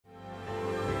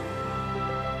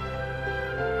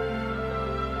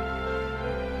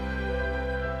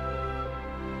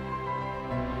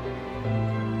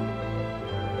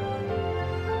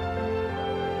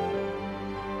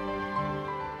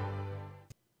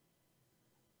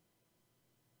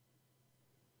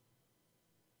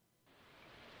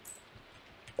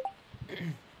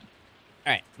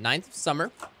All right, 9th of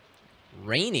summer,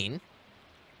 raining,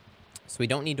 so we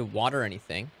don't need to water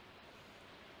anything.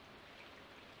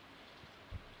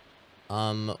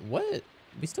 What?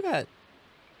 We still got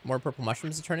more purple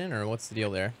mushrooms to turn in, or what's the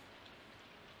deal there?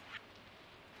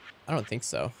 I don't think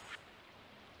so.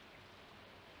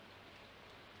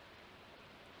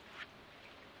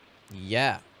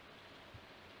 Yeah.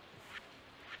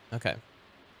 Okay.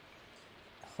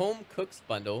 Home cooks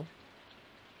bundle.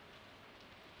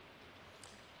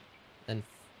 And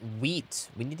wheat.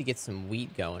 We need to get some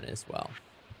wheat going as well.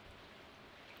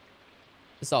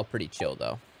 It's all pretty chill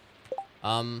though.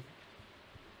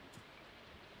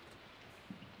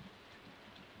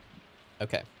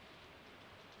 Okay.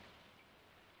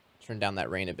 Turn down that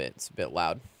rain a bit. It's a bit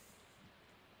loud.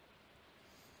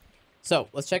 So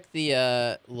let's check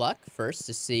the luck first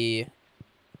to see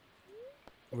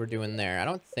what we're doing there. I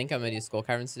don't think I'm gonna do skull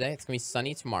caverns today. It's gonna be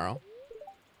sunny tomorrow.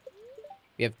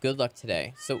 We have good luck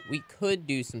today. So we could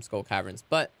do some skull caverns,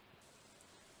 but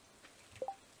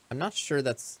I'm not sure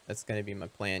that's gonna be my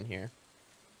plan here.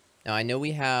 Now I know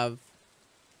we have,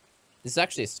 this is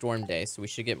actually a storm day, so we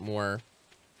should get more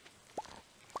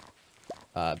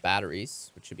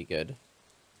batteries, which should be good.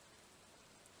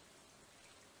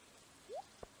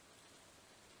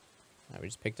 Alright, we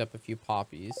just picked up a few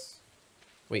poppies.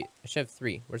 Wait, I should have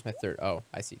 3. Where's my 3rd? Oh,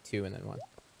 I see 2 and then 1.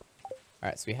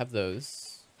 Alright, so we have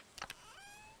those.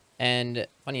 And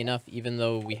funny enough, even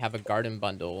though we have a garden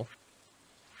bundle,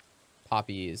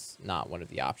 poppy is not one of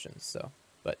the options. So,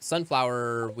 but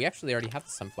sunflower, we actually already have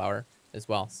the sunflower as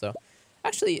well. So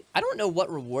actually, I don't know what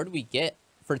reward we get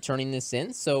for turning this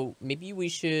in. So maybe we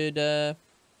should turn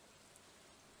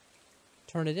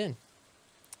it in.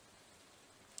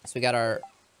 So we got our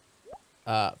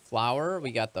flower.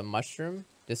 We got the mushroom.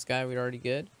 This guy we already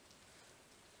did.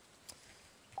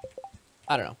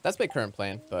 I don't know. That's my current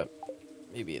plan, but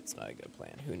maybe it's not a good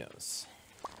plan. Who knows?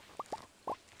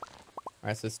 All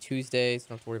right, so it's Tuesday, so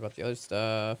don't have to worry about the other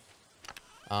stuff.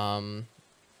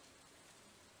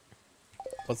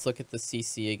 Let's look at the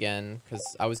CC again,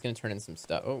 because I was going to turn in some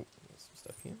stuff. Oh, there's some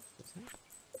stuff here. What's that?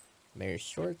 Mary's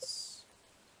shorts.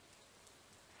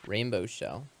 Rainbow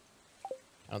shell.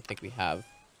 I don't think we have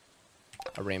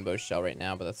a rainbow shell right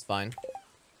now, but that's fine.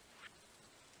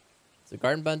 It's a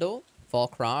garden bundle, fall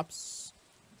crops,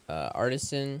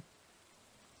 artisan.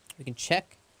 We can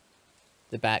check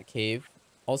the bat cave.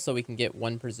 Also, we can get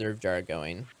 1 preserve jar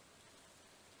going.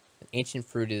 An ancient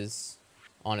fruit is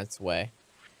on its way.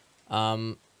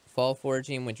 Fall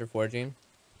foraging, winter foraging.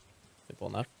 Simple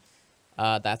enough.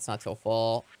 That's not till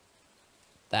fall.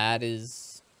 That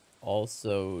is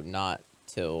also not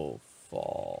till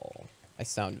fall. I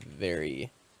sound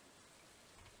very,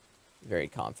 very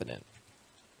confident.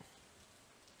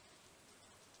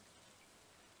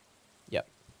 Yep.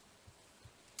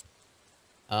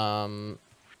 And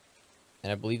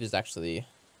I believe there's actually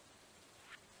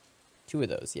 2 of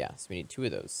those. Yeah, so we need 2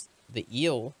 of those. The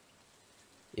eel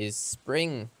is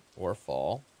spring or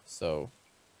fall, so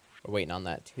we're waiting on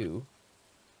that too.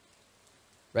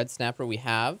 Red snapper we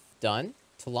have done.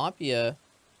 Tilapia.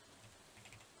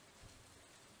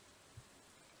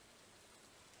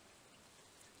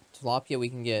 Tilapia we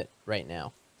can get right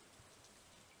now.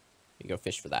 We go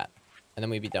fish for that. And then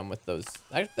we'd be done with those.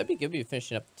 That'd be good. We'd be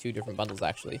finishing up 2 different bundles,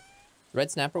 actually.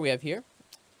 Red snapper we have here.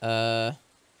 I'd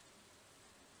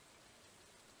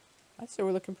say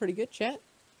we're looking pretty good, chat.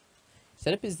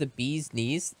 Setup is the bee's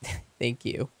knees. Thank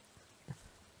you.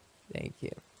 Thank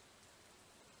you.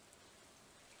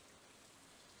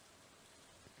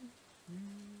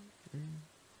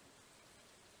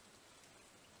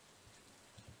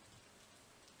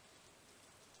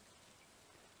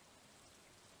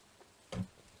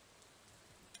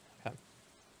 Okay.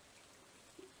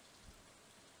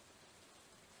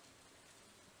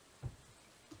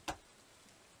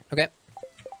 Okay.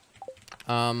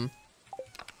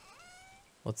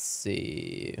 Let's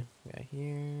see. We got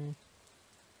here.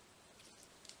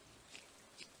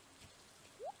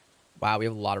 Wow, we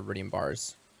have a lot of iridium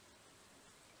bars.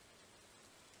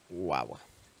 Wow.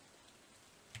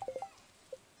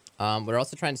 We're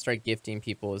also trying to start gifting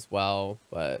people as well,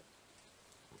 but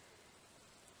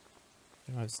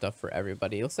we don't have stuff for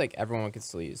everybody. It looks like everyone could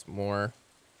still use more.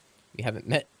 We haven't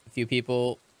met a few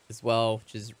people as well,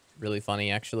 which is really funny,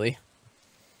 actually.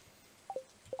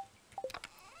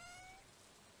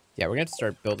 Yeah, we're gonna have to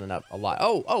start building up a lot.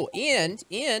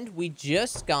 And we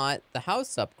just got the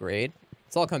house upgrade.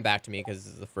 It's all coming back to me because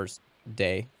this is the first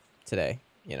day today.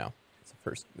 You know, it's the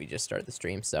first. We just started the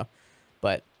stream, so.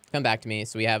 But come back to me.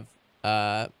 So we have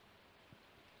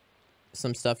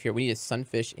some stuff here. We need a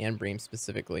sunfish and bream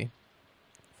specifically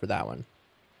for that one.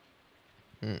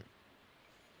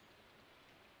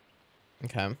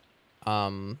 Okay.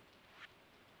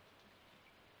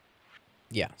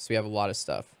 Yeah, so we have a lot of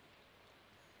stuff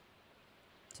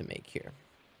to make here.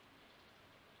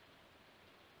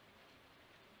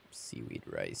 Seaweed,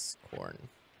 rice, corn,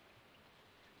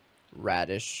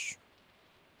 radish,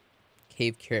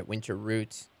 cave carrot, winter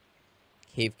root,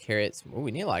 cave carrots. Oh,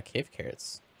 we need a lot of cave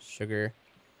carrots. Sugar,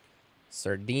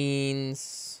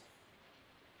 sardines,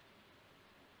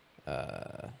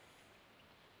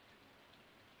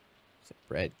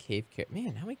 bread, cave carrot.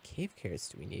 Man, how many cave carrots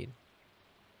do we need?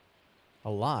 A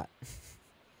lot.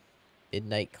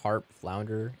 Midnight carp,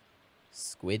 flounder,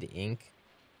 squid ink,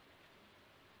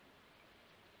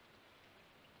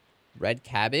 red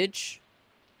cabbage.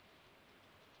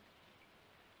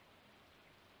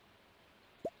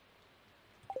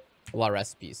 A lot of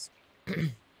recipes.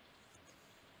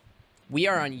 We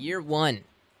are on year 1.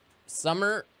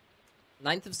 Summer,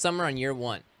 9th of summer on year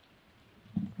 1.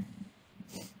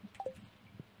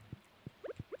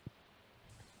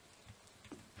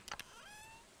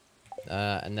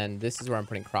 And then this is where I'm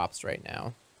putting crops right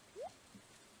now.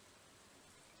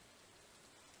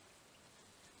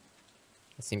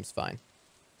 It seems fine.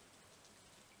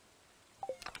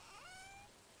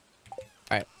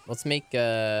 Alright, let's make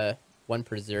one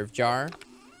preserve jar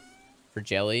for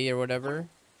jelly or whatever. Do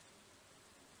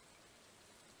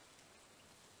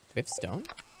we have stone?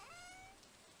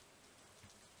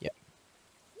 Yep.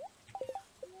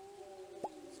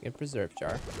 Let's get a preserve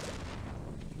jar.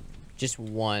 Just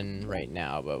one right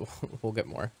now, but we'll get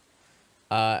more.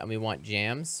 And we want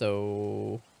jam,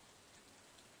 so...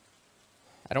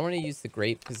 I don't want to use the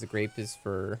grape, because the grape is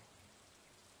for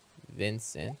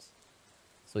Vincent.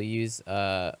 So we'll use,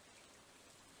 Man,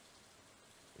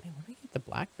 where do we get the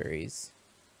blackberries?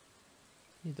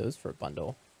 Need those for a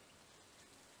bundle.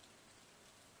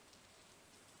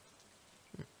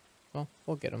 Well,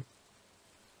 we'll get them.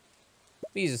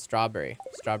 We use a strawberry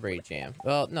jam.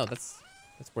 Well, no, that's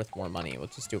worth more money. We'll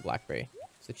just do a blackberry.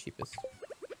 It's the cheapest.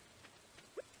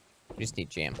 We just need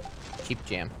jam. Cheap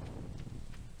jam.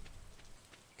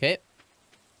 Okay.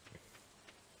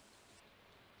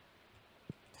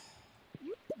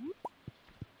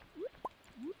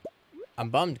 I'm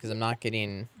bummed because I'm not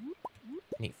getting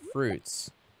any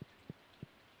fruits.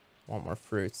 Want more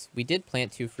fruits. We did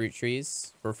plant 2 fruit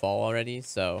trees for fall already,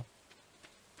 so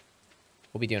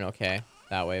we'll be doing okay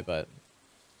that way, but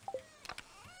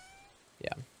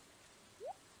yeah.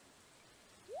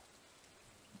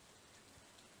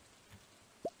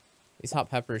 These hot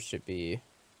peppers should be...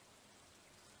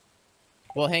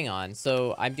 Well, hang on.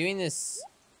 So I'm doing this...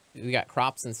 We got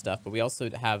crops and stuff, but we also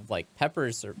have, like,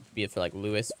 peppers, or be it for, like,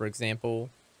 Lewis, for example.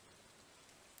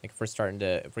 Like, if we're starting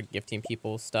to... If we're gifting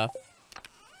people stuff.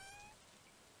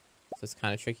 So it's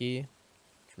kind of tricky to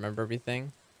remember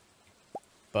everything.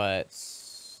 But,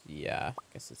 yeah, I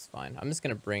guess it's fine. I'm just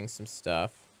going to bring some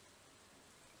stuff.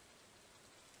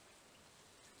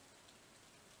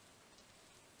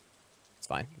 It's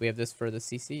fine. We have this for the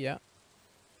CC, yeah.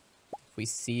 If we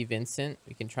see Vincent,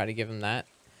 we can try to give him that.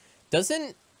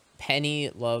 Doesn't Penny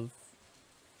love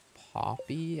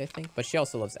Poppy, I think? But she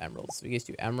also loves emeralds. So we just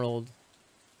do emerald.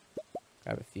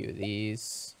 Grab a few of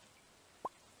these.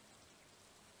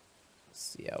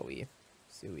 See what we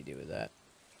do with that.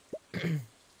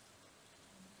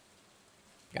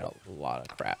 Got a lot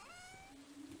of crap.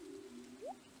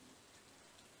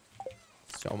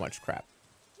 So much crap.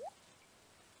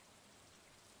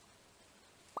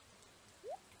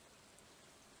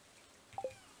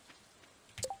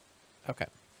 Okay.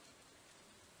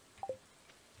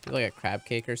 Do like a crab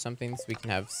cake or something so we can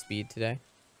have speed today.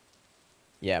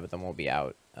 Yeah, but then we'll be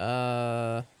out.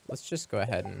 Let's just go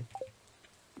ahead and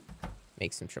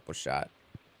make some triple shot.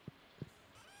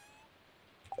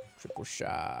 Triple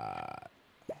shot.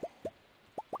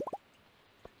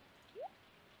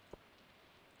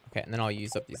 Okay, and then I'll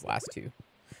use up these last 2.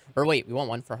 Or wait, we want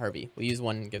one for Harvey. We'll use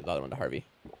one and give the other one to Harvey.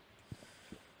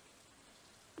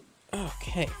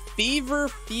 Okay, Fever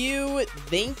Few,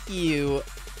 thank you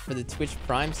for the Twitch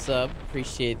Prime sub.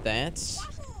 Appreciate that.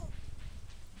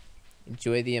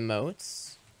 Enjoy the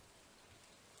emotes.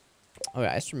 Oh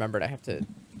yeah, I just remembered I have to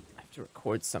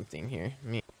record something here.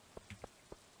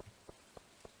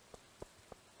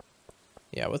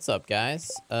 Yeah, what's up, guys?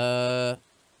 All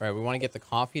right, we want to get the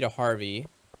coffee to Harvey.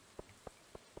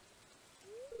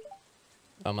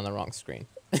 I'm on the wrong screen.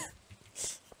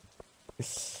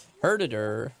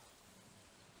 Herditor.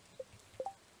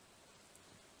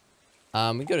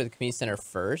 We go to the community center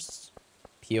first.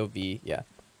 POV, yeah.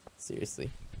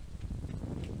 Seriously.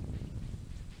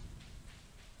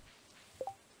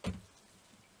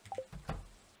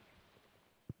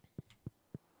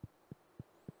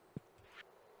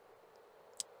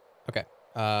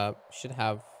 Should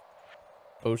have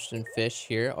ocean fish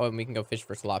here. Oh, and we can go fish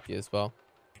for tilapia as well.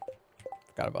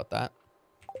 Forgot about that.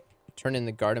 Turn in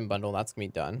the garden bundle. That's gonna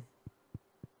be done.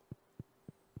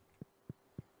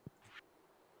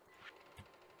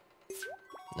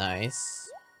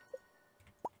 Nice.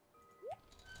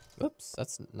 Oops,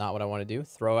 that's not what I want to do.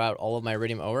 Throw out all of my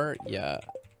iridium ore? Yeah.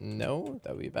 No,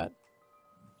 that would be bad.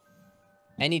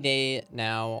 Any day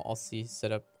now, I'll see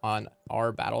set up on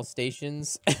our battle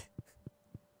stations. I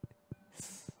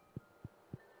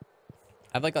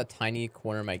have like a tiny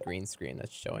corner of my green screen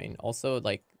that's showing. Also,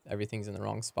 like everything's in the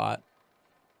wrong spot.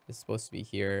 It's supposed to be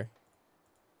here.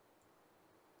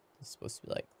 It's supposed to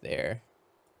be like there.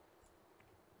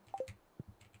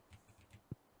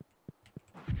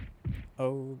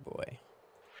 Oh boy.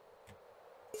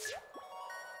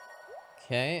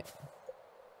 Okay.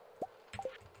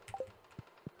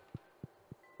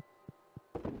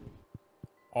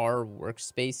 Our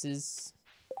workspaces.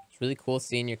 It's really cool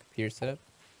seeing your computer setup.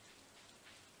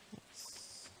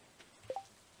 Nice.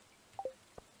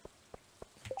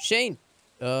 Shane!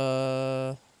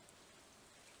 No,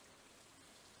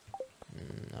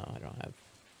 I don't have.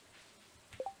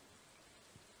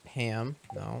 Pam,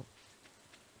 no.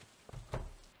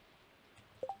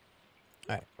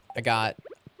 Alright, I got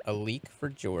a leak for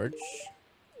George.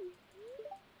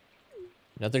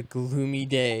 Another gloomy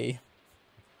day.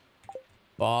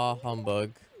 Bah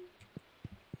humbug.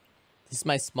 This is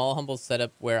my small humble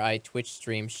setup where I Twitch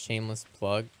stream. Shameless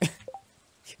plug.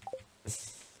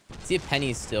 See if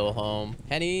Penny's still home.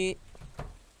 Penny!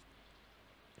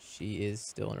 She is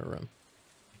still in her room.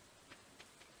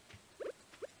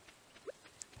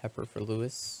 Pepper for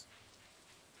Lewis.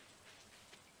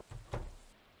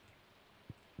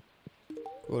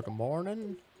 Good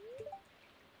morning.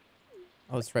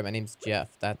 Oh, that's right. My name's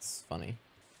Jeff. That's funny.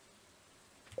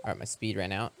 All right, my speed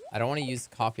ran out. I don't want to use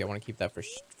the coffee. I want to keep that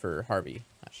for Harvey,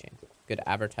 not Shane. Good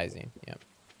advertising. Yep.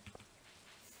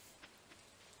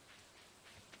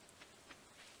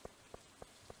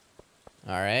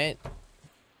 All right.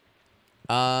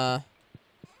 Let's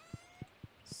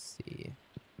see.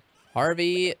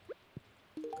 Harvey,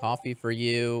 coffee for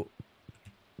you.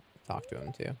 Talk to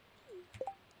him too.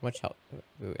 How much help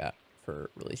do we got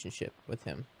for relationship with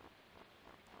him?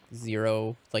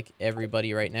 0, like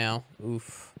everybody right now.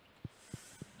 Oof.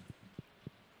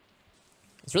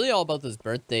 It's really all about those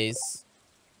birthdays.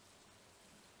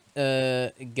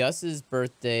 Gus's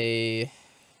birthday.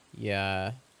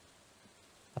 Yeah.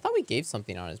 I thought we gave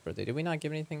something on his birthday. Did we not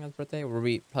give anything on his birthday? Or were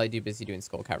we probably too busy doing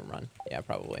Skull Cavern Run? Yeah,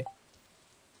 probably.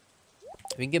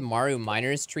 We can give Maru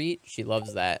Miner's treat. She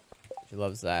loves that. She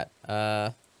loves that.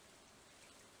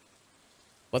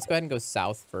 Let's go ahead and go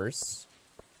south first.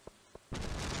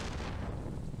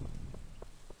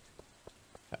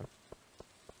 Okay.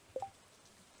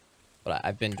 But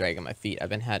I've been dragging my feet.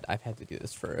 I've had to do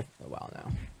this for a while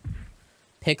now.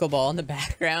 Pickleball in the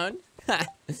background. All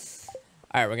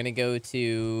right, we're gonna go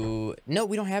to. No,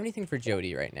 we don't have anything for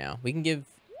Jody right now. We can give.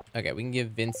 Okay, we can give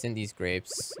Vincent these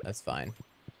grapes. That's fine.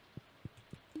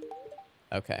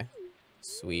 Okay,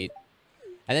 sweet.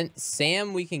 And then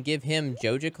Sam, we can give him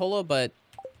Joja Cola, but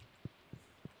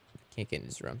can't get in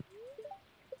his room.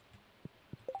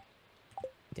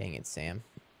 Dang it, Sam.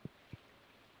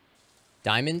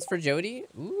 Diamonds for Jody?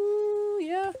 Ooh,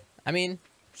 yeah. I mean,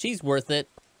 she's worth it.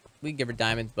 We can give her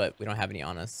diamonds, but we don't have any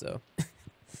on us, so.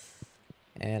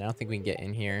 And I don't think we can get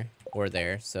in here or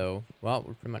there, so, well,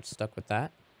 we're pretty much stuck with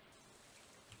that.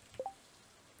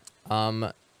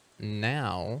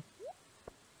 Now,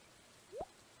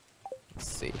 let's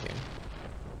see here.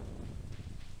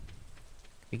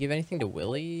 Can we give anything to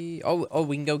Willie? Oh,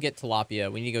 we can go get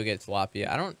tilapia. We need to go get tilapia.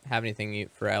 I don't have anything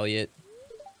for Elliot.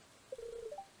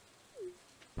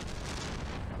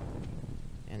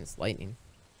 And it's lightning.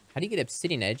 How do you get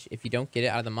Obsidian Edge if you don't get it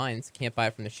out of the mines? Can't buy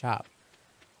it from the shop.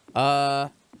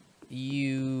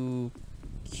 You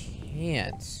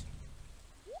can't.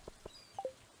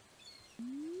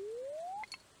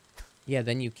 Yeah,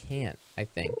 then you can't, I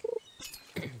think.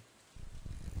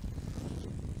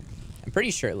 I'm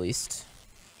pretty sure, at least.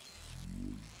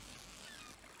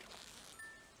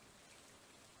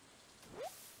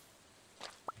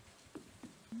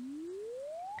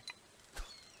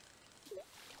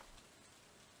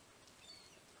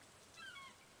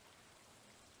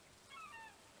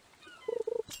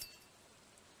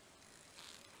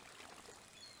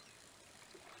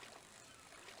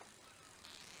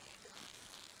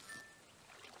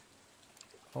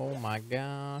 Oh my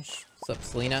gosh. What's up,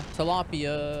 Selena?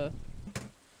 Tilapia.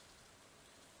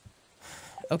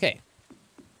 Okay.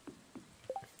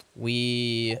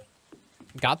 We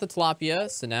got the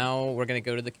tilapia, so now we're going to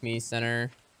go to the community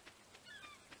center.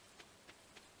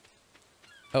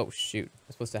 Oh, shoot.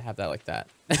 I'm supposed to have that like that.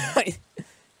 Shit.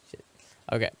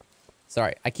 Okay.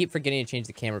 Sorry. I keep forgetting to change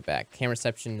the camera back. Camera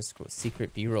reception is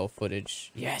secret B-roll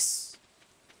footage. Yes.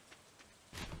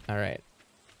 All right.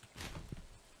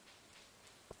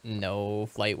 No,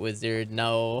 Flight Wizard. No.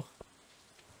 All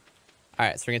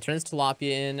right. So we're going to turn this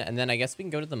tilapia in, and then I guess we can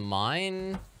go to the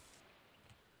mine.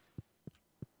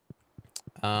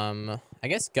 I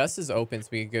guess Gus is open, so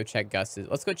we could go check Gus's.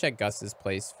 Let's go check Gus's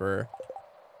place for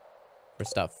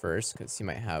stuff first, because he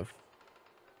might have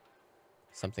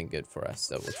something good for us.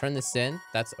 So we'll turn this in.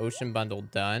 That's Ocean Bundle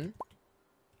done.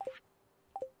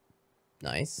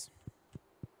 Nice.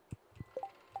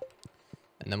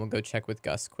 And then we'll go check with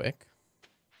Gus quick.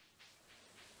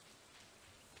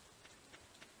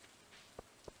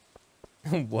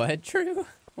 What, Drew?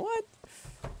 What?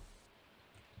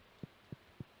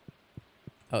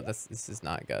 Oh, this is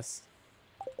not Gus.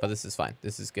 Oh, this is fine.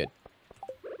 This is good.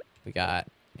 We got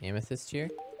amethyst here.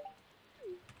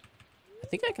 I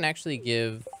think I can actually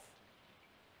give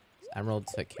emerald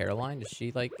to Caroline. Does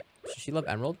she love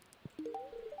emerald?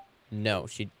 No,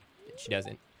 she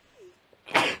doesn't.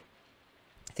 I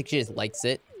think she just likes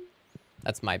it.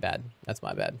 That's my bad. That's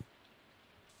my bad.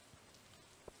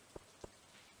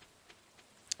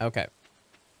 Okay.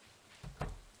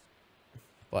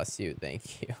 Bless you.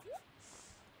 Thank you.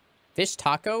 Fish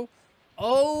taco?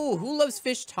 Oh, who loves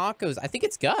fish tacos? I think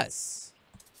it's Gus.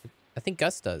 I think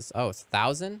Gus does. Oh, it's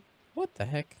 1,000? What the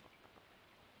heck?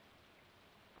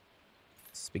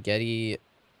 Spaghetti.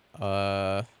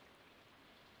 And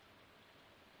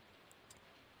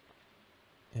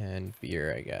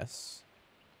beer, I guess.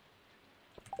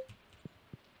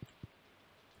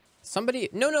 Somebody...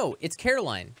 No, it's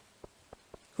Caroline.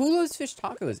 Who loves fish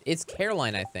tacos? It's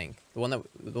Caroline, I think. The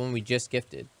one we just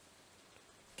gifted.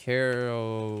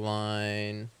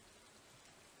 Caroline.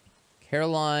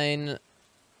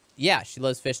 Yeah, she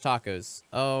loves fish tacos.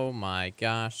 Oh my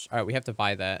gosh. All right, we have to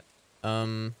buy that.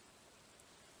 Okay,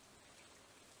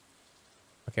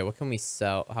 what can we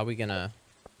sell? How are we gonna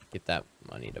get that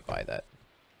money to buy that?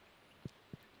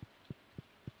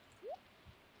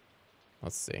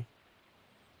 Let's see.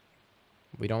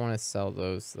 We don't want to sell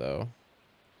those though.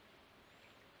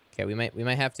 Okay, we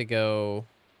might have to go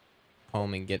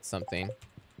home and get something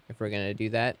if we're gonna do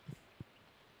that.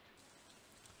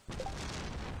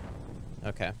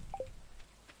 Okay.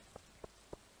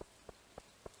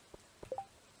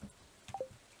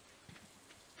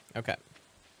 Okay.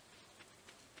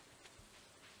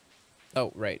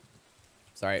 Oh, right.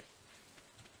 Sorry.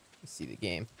 You see the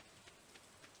game.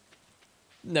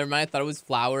 Never mind, I thought it was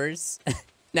flowers.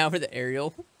 Now for the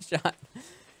aerial shot.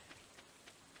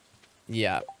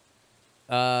 Yeah.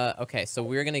 Okay, so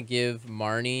we're gonna give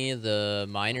Marnie the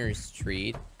miner's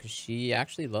treat, because she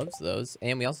actually loves those.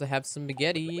 And we also have some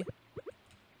spaghetti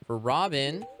for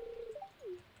Robin.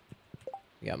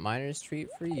 We got miner's treat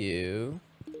for you.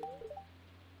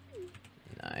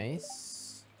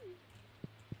 Nice.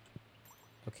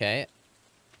 Okay.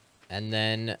 And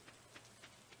then you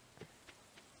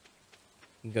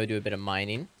can go do a bit of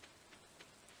mining.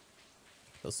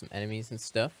 Kill some enemies and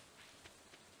stuff.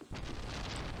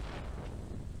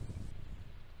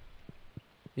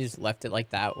 You just left it like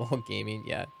that while gaming?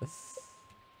 Yeah.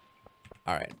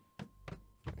 Alright.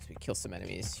 So we kill some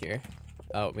enemies here.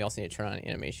 Oh, we also need to turn on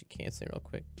animation canceling real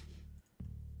quick.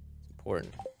 It's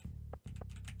important.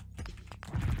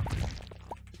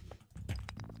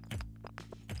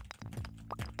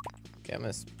 Okay, I'm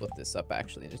gonna split this up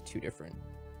actually into two different.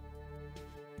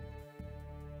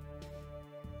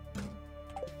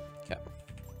 Okay.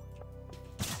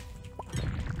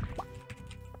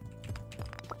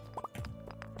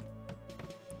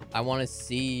 I want to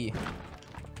see.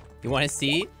 You want to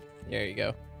see? There you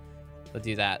go. We'll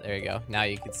do that. There you go. Now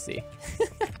you can see.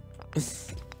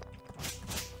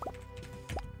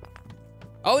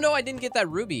 Oh no, I didn't get that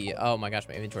ruby. Oh my gosh,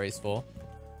 my inventory is full.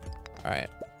 All right.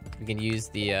 We can use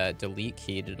the delete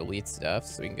key to delete stuff,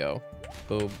 so we can go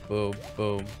boom, boom,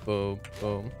 boom, boom,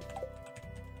 boom.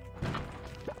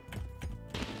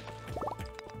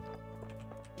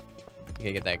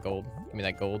 Okay, get that gold. Give me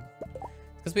that gold.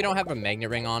 Because we don't have a magnet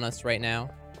ring on us right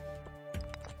now.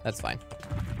 That's fine.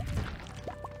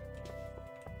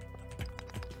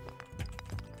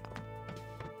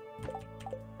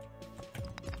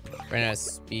 Ran out of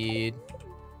speed.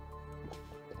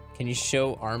 Can you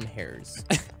show arm hairs?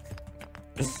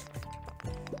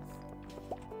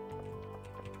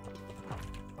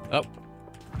 Oh.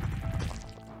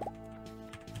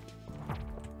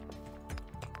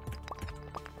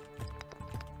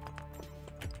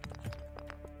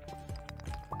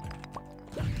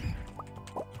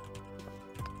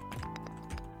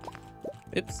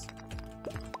 Oops.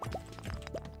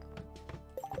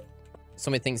 so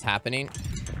many things happening.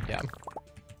 Yeah.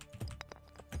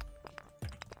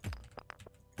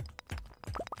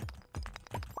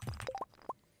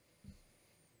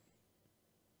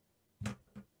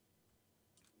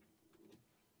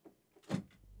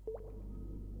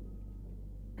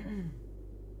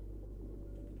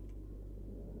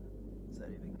 Is that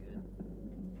even good?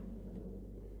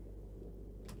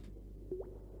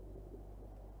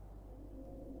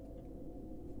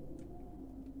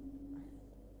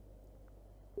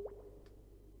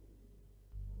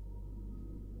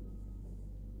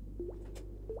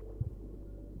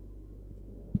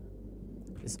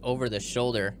 It's over the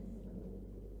shoulder.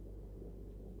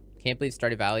 Can't believe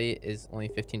Stardew Valley is only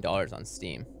 $15 on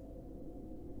Steam.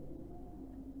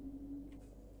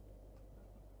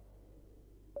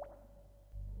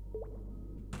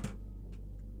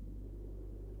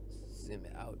 Zoom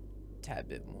it out a tad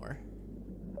bit more.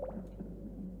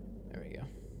 There we go.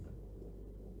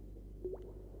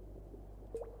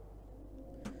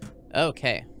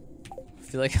 Okay. I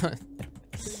feel like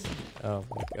oh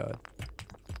my god.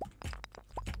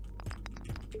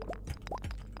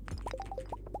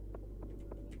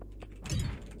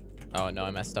 Oh no,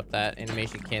 I messed up that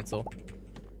animation cancel.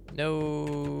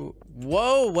 No.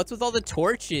 Whoa, what's with all the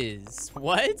torches?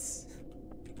 What?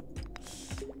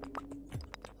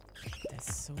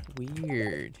 That's so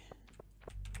weird.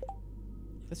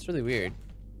 That's really weird.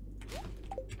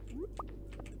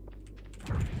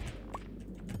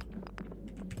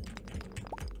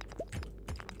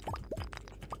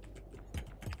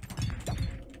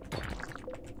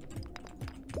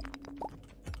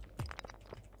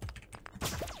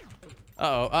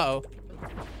 Uh-oh, uh-oh.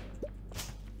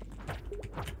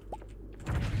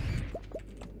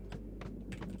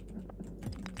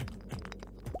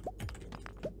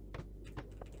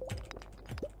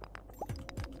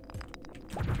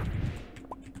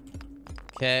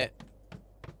 Okay.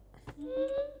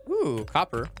 Ooh,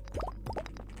 copper.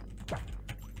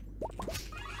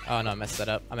 Oh no, I messed that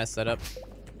up. I messed that up.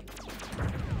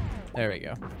 There we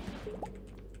go.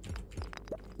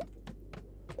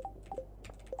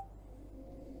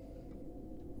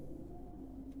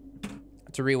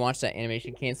 To rewatch that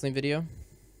animation canceling video.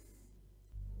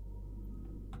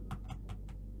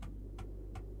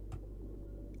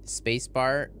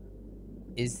 Spacebar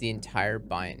is the entire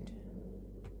bind.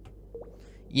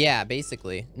 Yeah,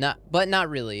 basically. But not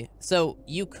really. So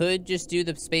you could just do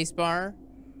the spacebar.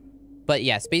 But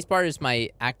yeah, spacebar is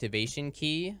my activation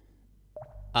key.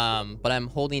 But I'm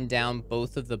holding down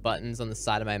both of the buttons on the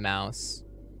side of my mouse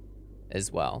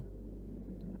as well.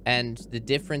 And the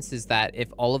difference is that if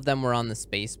all of them were on the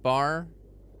spacebar,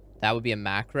 that would be a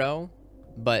macro.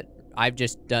 But I've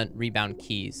just done rebound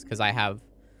keys because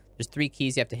there's 3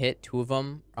 keys you have to hit. 2 of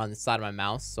them are on the side of my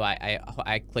mouse. So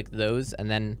I click those and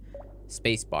then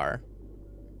spacebar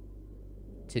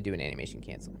to do an animation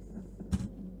cancel.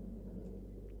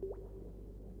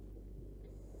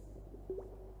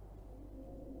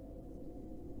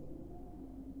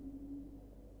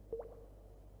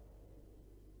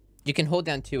 You can hold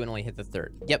down 2 and only hit the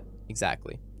 3rd. Yep,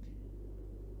 exactly.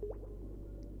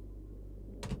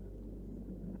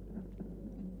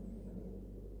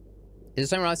 Is there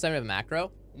something wrong with a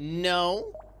macro?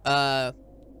 No.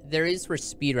 There is for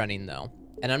speedrunning though.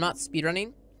 And I'm not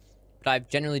speedrunning, but I've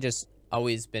generally just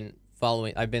always been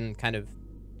following. I've been kind of,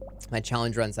 my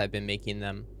challenge runs, I've been making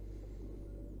them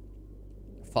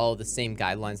follow the same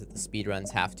guidelines that the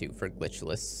speedruns have to for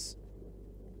glitchless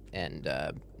and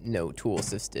no tool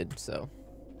assisted. So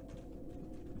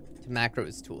the macro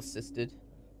is tool assisted,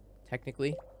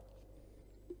 technically.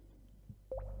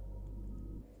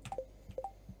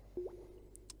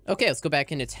 Okay, let's go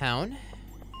back into town.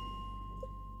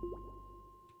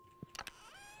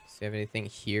 So we have anything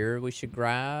here we should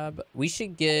grab? We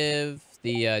should give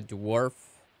the dwarf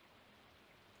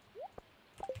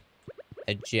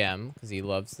a gem because he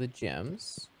loves the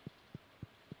gems.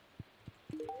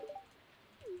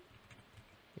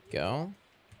 Go.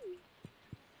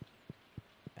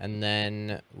 And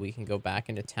then we can go back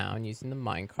into town using the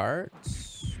minecart.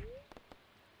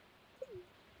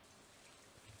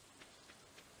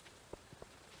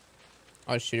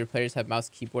 Oh, shooter players have mouse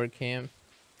keyboard cam.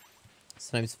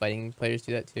 Sometimes fighting players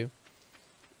do that too.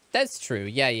 That's true.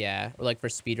 Yeah, yeah. Or like for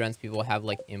speedruns, people have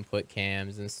like input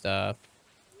cams and stuff.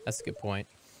 That's a good point.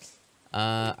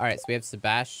 All right, so we have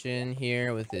Sebastian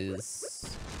here with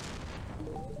his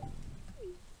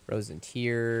frozen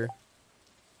tear.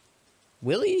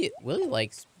 Willie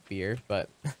likes beer, but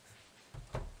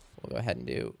we'll go ahead and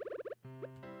do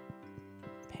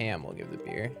Pam will give the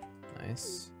beer.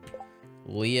 Nice.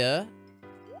 Leah.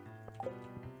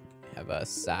 Have a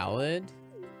salad.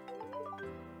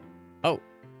 Oh.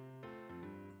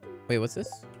 Wait, what's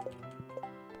this?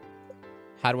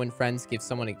 How to win friends, give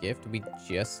someone a gift. Did we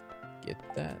just get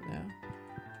that now?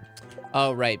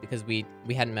 Oh, right, because we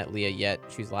hadn't met Leah yet.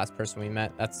 She was the last person we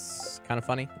met. That's kind of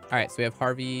funny. All right, so we have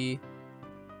Harvey.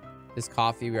 This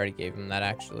coffee, we already gave him that,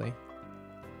 actually.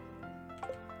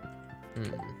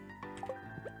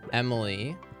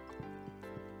 Emily.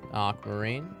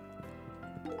 Aquamarine.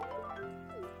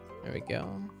 There we go.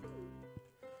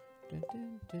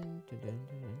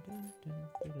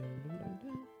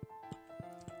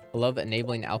 I love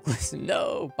enabling alcoholism.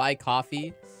 No, buy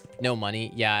coffee. No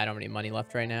money. Yeah, I don't have any money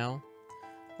left right now.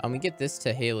 We get this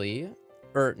to Haley.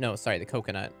 Or, no, sorry, the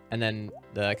coconut. And then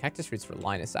the cactus fruits for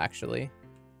Linus, actually.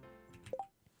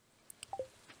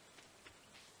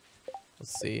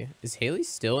 Let's see. Is Haley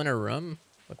still in her room?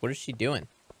 Like, what is she doing?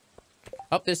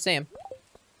 Oh, there's Sam.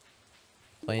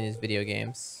 Playing his video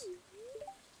games.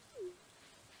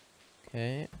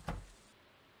 Okay.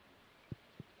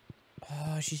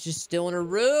 Oh, she's just still in her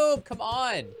room. Come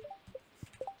on.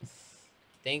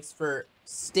 Thanks for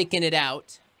sticking it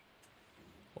out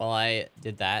while I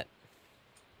did that.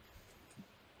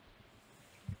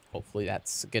 Hopefully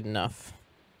that's good enough.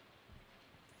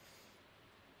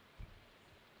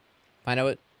 Find out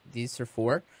what these are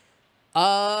for.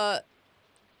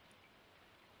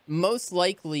 Most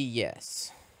likely,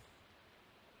 yes.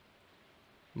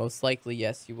 Most likely,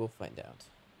 yes, you will find out.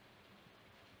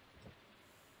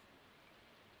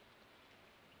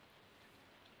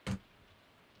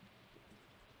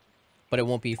 But it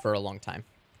won't be for a long time.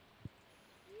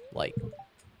 Like,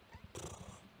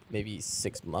 maybe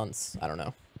 6 months. I don't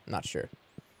know. I'm not sure.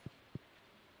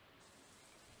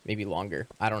 Maybe longer.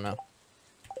 I don't know.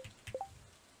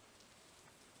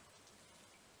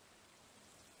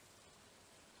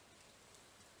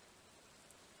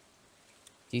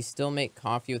 Do you still make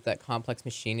coffee with that complex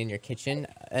machine in your kitchen?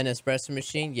 An espresso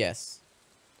machine? Yes.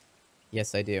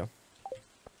 Yes, I do.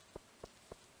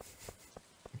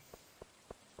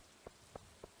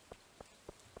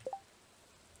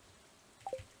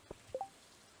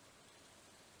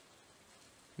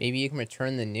 Maybe you can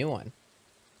return the new one.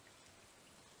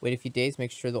 Wait a few days,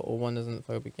 make sure the old one doesn't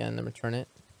fuck up again, then return it.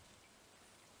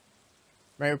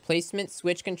 My replacement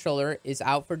Switch controller is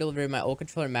out for delivery. My old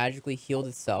controller magically healed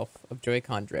itself of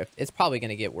Joy-Con drift. It's probably going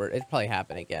to get worse. It'll probably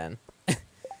happen again.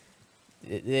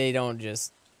 They don't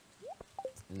just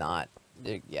not...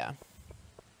 Yeah.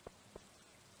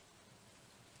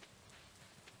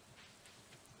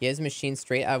 He has a machine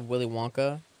straight out of Willy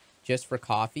Wonka just for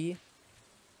coffee.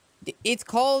 It's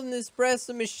called an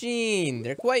espresso machine.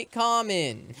 They're quite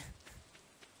common.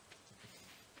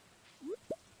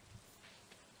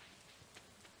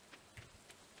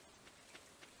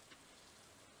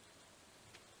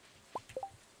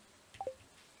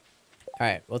 All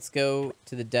right, let's go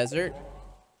to the desert.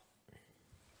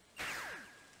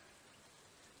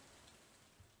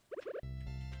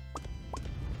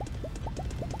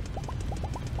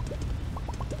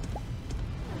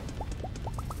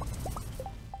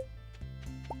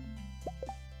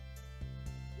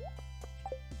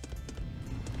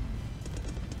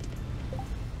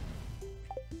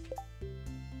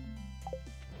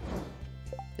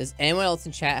 Does anyone else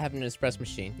in chat have an espresso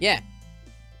machine? Yeah.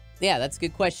 Yeah, that's a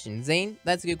good question. Zane,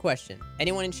 that's a good question.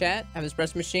 Anyone in chat have an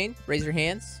espresso machine? Raise your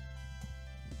hands.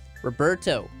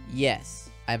 Roberto,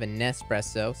 yes. I have a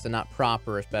Nespresso, so not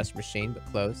proper espresso machine, but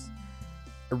close.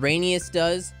 Arrhenius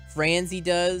does. Franzi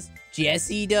does.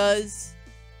 Jesse does.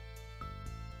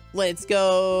 Let's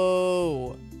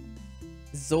go.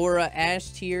 Zora Ash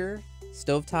tier.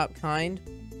 Stovetop kind.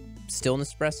 Still an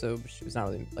espresso. It's not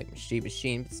really like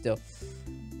machine, but still.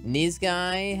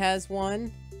 Nizguy has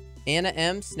one. Anna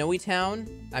M, Snowy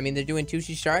Town. I mean, they're doing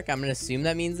Tooshi Shark. I'm gonna assume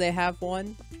that means they have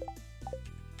one.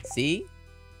 See?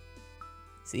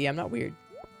 See, I'm not weird.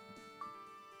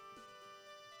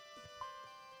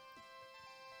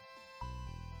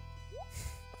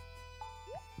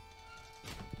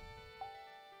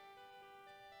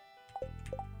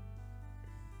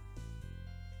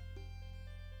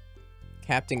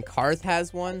 Captain Karth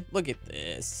has one. Look at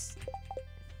this.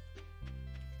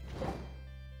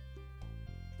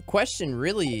 The question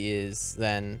really is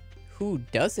then, who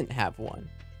doesn't have one?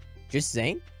 Just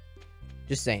Zane?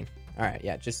 Just Zane. All right,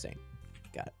 yeah, just Zane.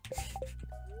 Got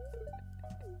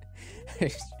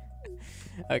it.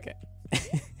 Okay.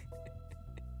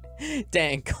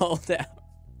 Dang, called out.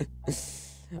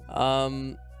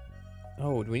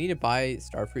 Oh, do we need to buy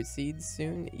starfruit seeds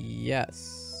soon?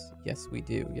 Yes. Yes, we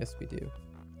do. Yes, we do.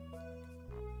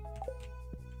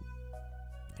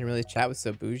 Didn't really chat was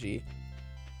so bougie.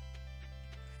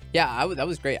 Yeah, that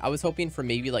was great. I was hoping for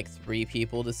maybe like 3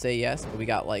 people to say yes, but we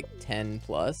got like 10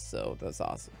 plus, so that's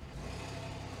awesome.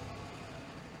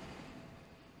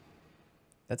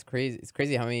 That's crazy. It's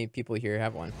crazy how many people here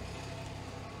have one.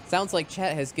 Sounds like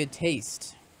chat has good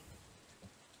taste.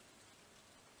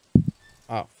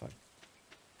 Oh, fuck.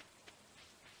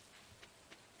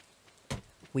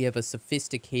 We have a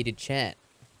sophisticated chat.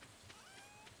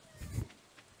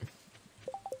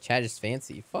 Chat is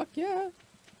fancy. Fuck yeah.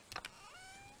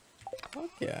 Fuck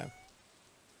yeah.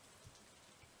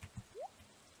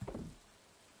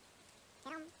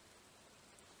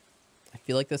 I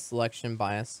feel like the selection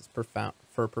bias is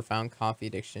for profound coffee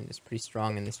addiction is pretty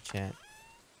strong in this chat.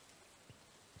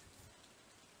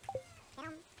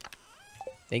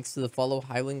 Thanks to the follow,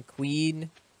 Highland Queen.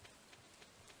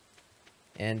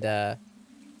 And,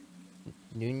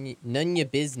 none ya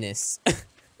business.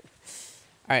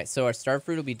 Alright, so our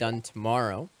starfruit will be done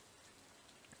tomorrow,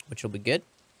 which will be good.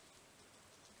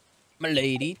 My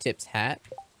lady tips hat.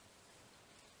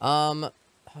 Oh,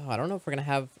 I don't know if we're gonna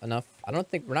have enough. I don't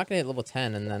think we're not gonna hit level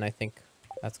 10, and then I think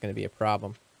that's gonna be a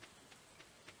problem.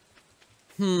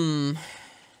 That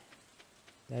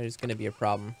is gonna be a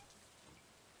problem.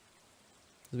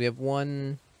 We have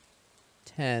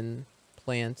 110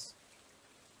 plants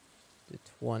to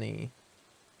 20.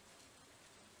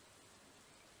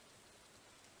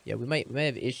 Yeah, we might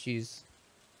have issues.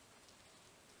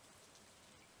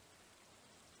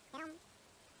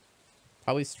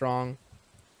 Probably strong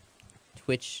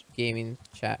Twitch gaming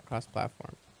chat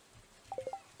cross-platform.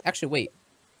 Actually, wait.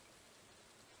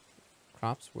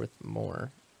 Crops worth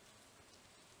more.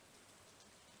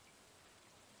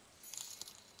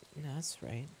 No, that's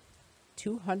right.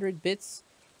 200 bits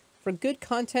for good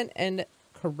content and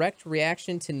correct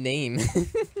reaction to name.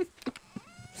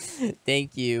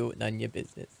 Thank you, none your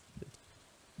business.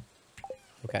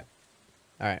 Okay.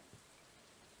 All right.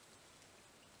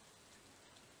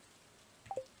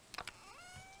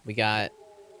 We got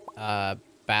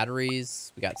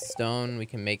batteries. We got stone. We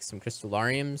can make some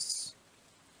crystallariums.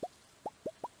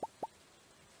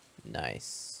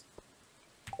 Nice.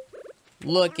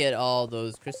 Look at all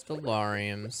those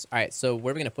crystallariums. All right, so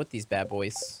where are we gonna put these bad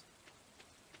boys?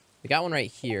 We got one right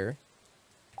here.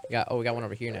 We got one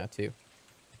over here now too.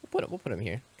 We'll put them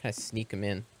here. Kind of sneak them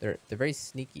in. They're very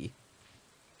sneaky.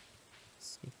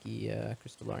 Sneaky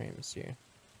crystallariums here.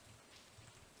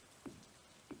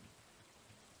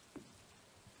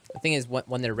 The thing is,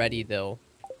 when they're ready,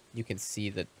 you can see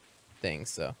the thing.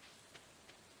 So,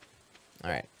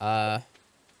 all right. Let's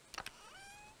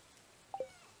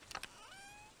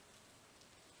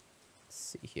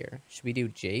see here. Should we do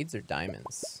jades or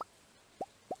diamonds?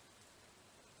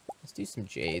 Let's do some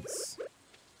jades.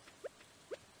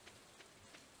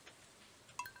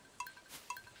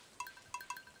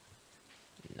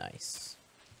 Nice.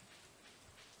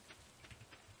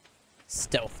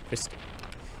 Stealth crystal.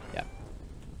 Yeah.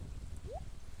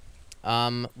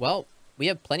 Well, we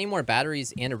have plenty more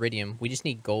batteries and iridium. We just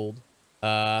need gold. We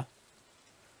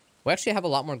actually have a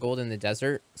lot more gold in the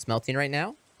desert smelting right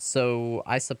now. So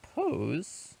I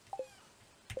suppose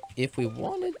if we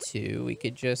wanted to, we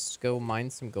could just go mine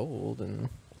some gold and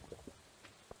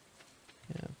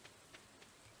yeah.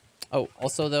 Oh,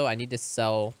 also though, I need to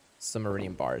sell some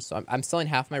iridium bars. So I'm selling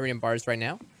half my iridium bars right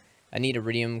now. I need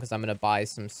iridium because I'm going to buy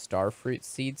some starfruit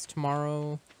seeds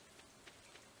tomorrow.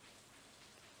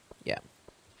 Yeah.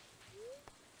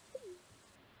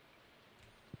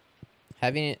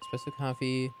 Having espresso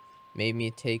coffee made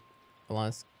me take a lot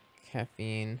of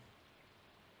caffeine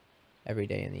every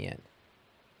day in the end.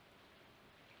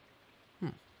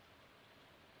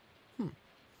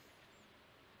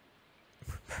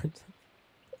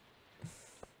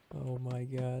 Oh my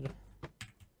god.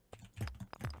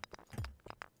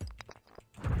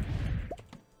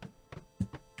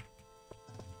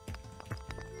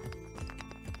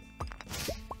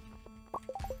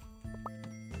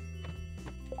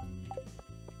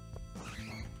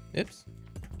 Oops.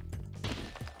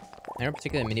 Never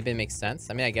particular minibin makes sense.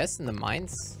 I mean, I guess in the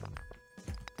mines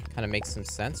kind of makes some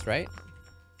sense, right?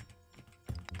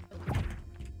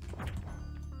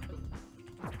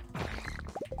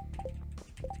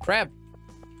 Crab.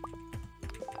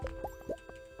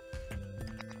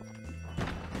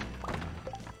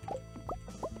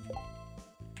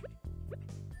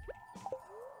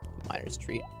 Miner's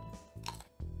treat.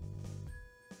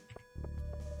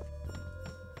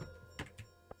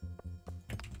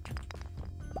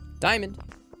 Diamond.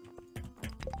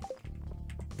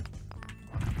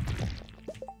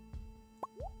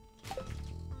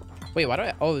 Wait, why do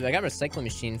I... Oh, I got a recycling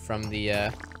machine from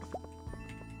the,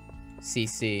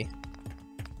 CC.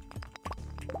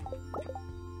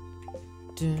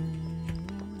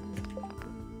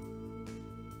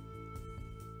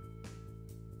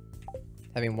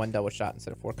 Having 1 double shot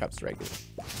instead of 4 cups regular.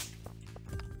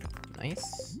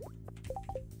 Nice.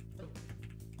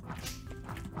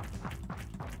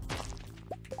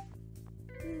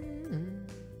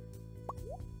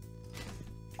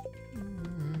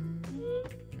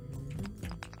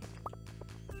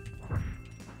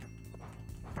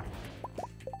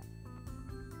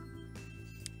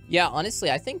 Yeah, honestly,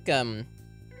 I think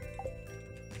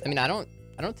I mean, I don't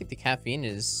think the caffeine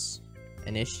is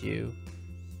an issue.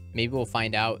 Maybe we'll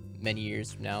find out many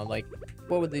years from now, like,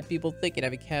 what would the people think of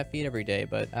having caffeine every day?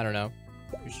 But I don't know.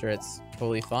 I'm sure it's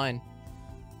totally fine.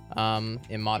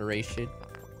 In moderation.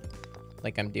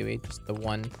 Like I'm doing, just the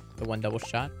one double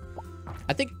shot.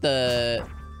 I think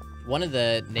one of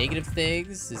the negative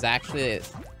things is actually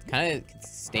kind of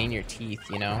stain your teeth,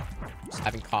 you know? Just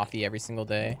having coffee every single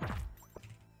day.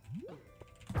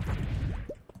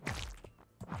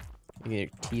 Your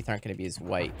teeth aren't going to be as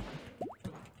white.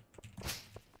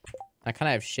 I kind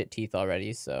of have shit teeth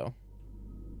already, so.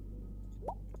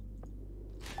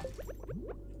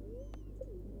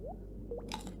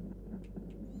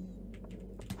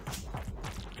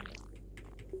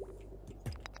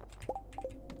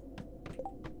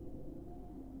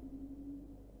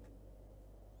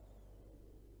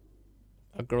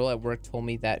 A girl at work told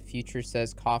me that Future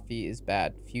says coffee is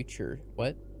bad. Future,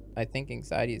 what? I think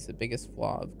anxiety is the biggest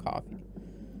flaw of coffee.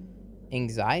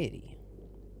 Anxiety?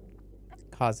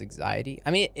 Cause anxiety?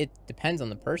 I mean, it depends on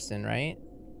the person, right?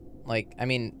 Like, I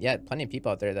mean, yeah, plenty of people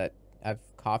out there that have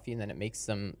coffee and then it makes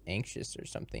them anxious or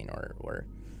something, or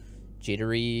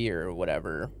jittery or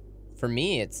whatever. For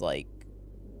me, it's like,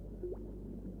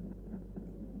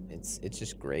 it's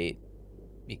just great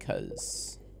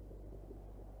because,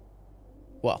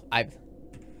 well, I've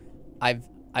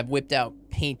whipped out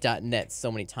paint.net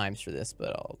so many times for this,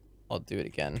 but I'll do it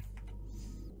again.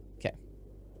 Okay.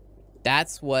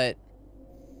 That's what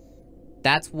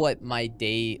my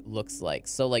day looks like.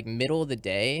 So like middle of the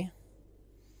day,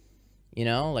 you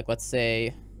know, like let's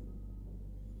say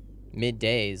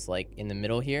midday is like in the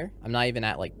middle here. I'm not even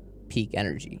at like peak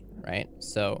energy, right?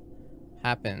 So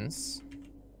happens,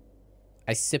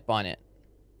 I sip on it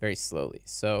very slowly.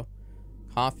 So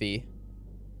coffee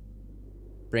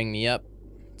bring me up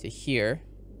to here,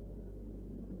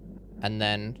 and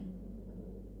then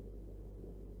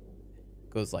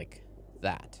goes like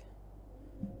that.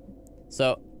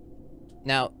 So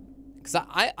now, because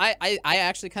I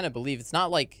actually kind of believe it's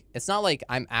not like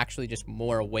I'm actually just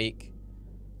more awake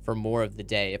for more of the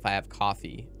day if I have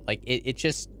coffee. Like it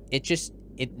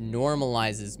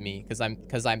normalizes me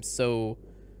because I'm so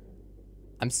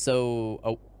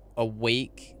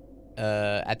awake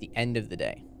at the end of the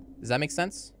day. Does that make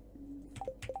sense?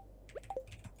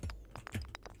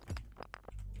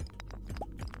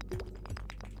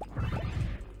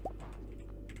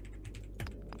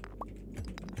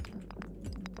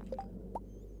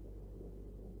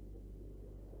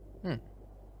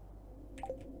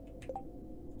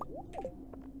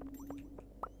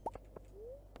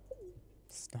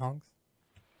 Stonks.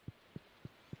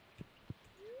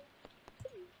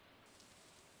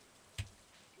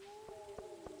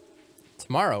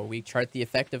 Tomorrow, we chart the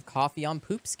effect of coffee on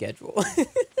poop schedule.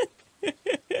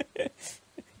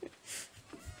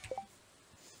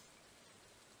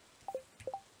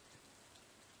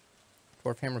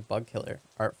 Dwarf hammer, bug killer,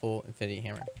 artful infinity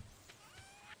hammer.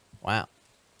 Wow.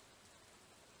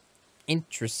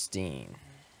 Interesting.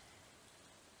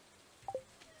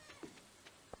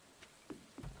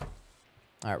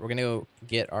 All right, we're gonna go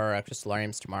get our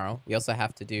crystallariums tomorrow. We also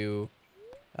have to do,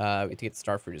 we have to get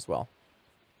starfruit as well.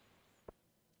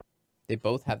 They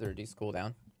both have the reduced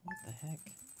cooldown. What the heck?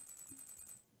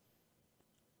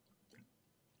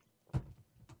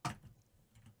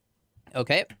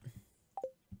 Okay.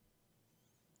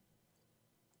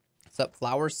 What's up,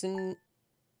 Flowerson?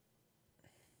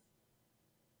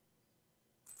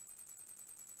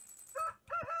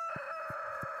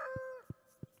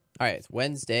 All right, it's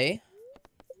Wednesday.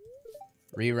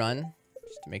 Rerun,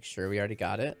 just to make sure we already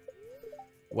got it.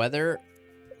 Weather,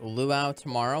 luau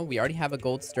tomorrow. We already have a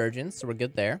gold sturgeon, so we're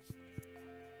good there.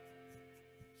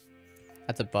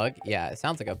 That's a bug? Yeah, it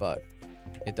sounds like a bug.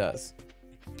 It does.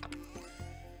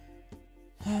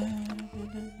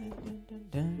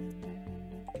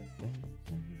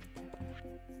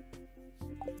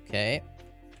 Okay.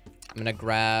 I'm gonna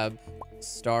grab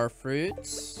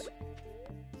starfruit.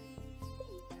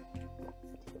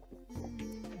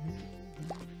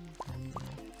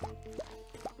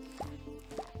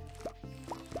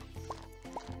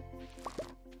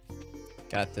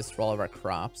 Got this for all of our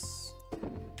crops.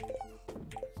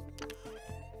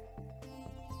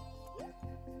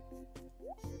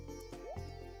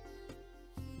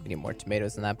 We need more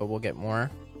tomatoes than that, but we'll get more.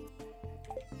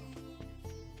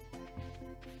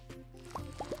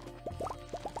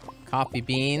 Coffee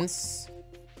beans.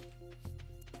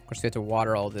 Of course, we have to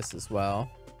water all this as well.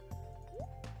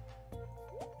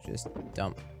 Just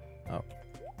dump. Oh,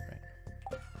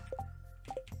 right.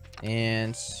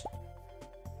 And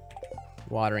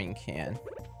watering can.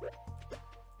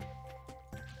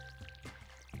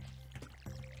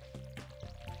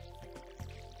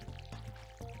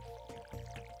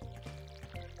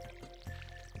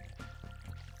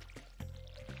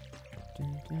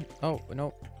 Oh,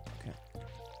 no. Okay.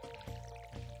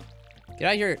 Get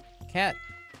out of here, cat.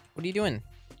 What are you doing?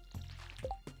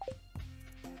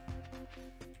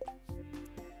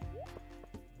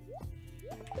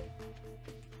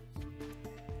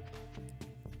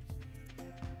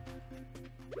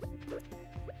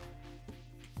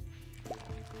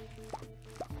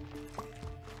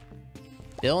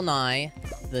 Bill Nye,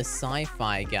 the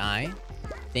sci-fi guy.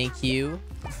 Thank you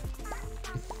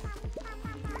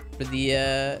for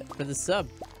the sub.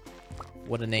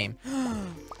 What a name.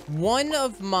 One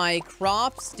of my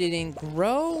crops didn't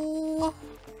grow.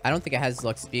 I don't think it has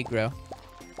luck speed grow.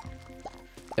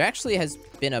 There actually has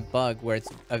been a bug where it's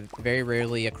very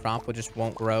rarely a crop will just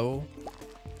won't grow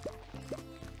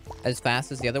as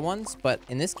fast as the other ones, but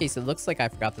in this case it looks like I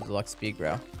forgot the deluxe speed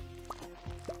grow.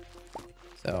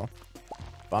 So,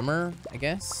 bummer, I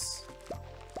guess.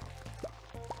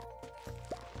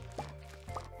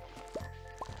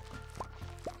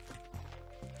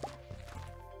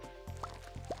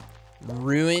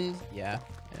 Ruined? Yeah,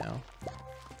 I know.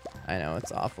 I know,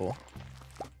 it's awful.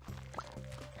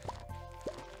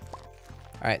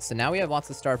 Alright, so now we have lots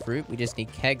of star fruit. We just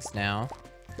need kegs now.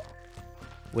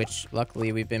 Which,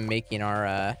 luckily, we've been making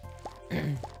our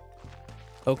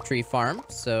oak tree farm,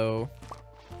 so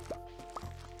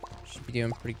should be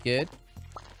doing pretty good.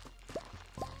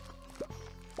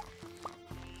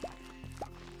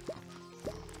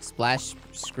 Splash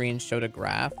screen showed a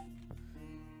graph.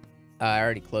 I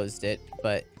already closed it,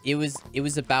 but it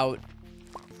was about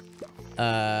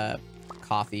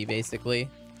coffee, basically.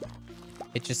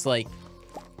 It just like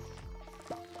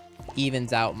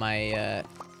evens out my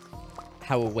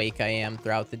how awake I am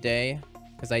throughout the day,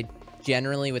 because I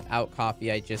generally, without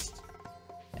coffee, I just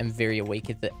am very awake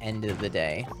at the end of the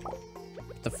day.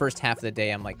 The first half of the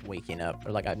day I'm like waking up,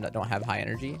 or like I don't have high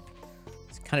energy.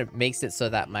 It kind of makes it so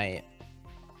that my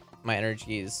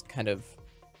energy is kind of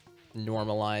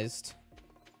normalized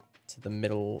to the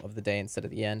middle of the day instead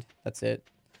of the end. That's it.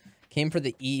 Came for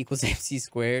the E equals MC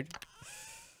squared.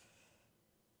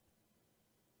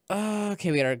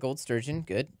 Okay, we got our gold sturgeon.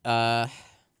 Good. Whoa,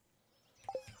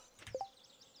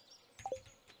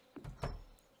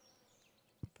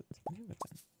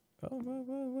 whoa,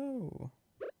 whoa, whoa.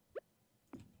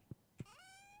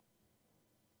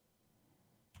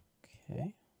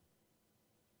 Okay.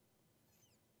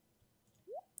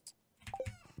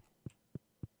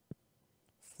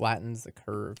 Flattens the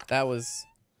curve. That was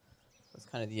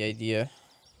kind of the idea.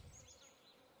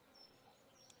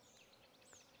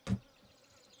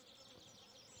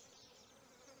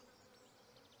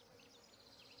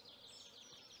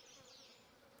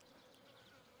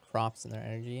 Crops and their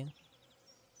energy.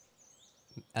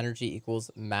 Energy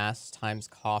equals mass times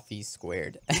coffee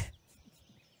squared.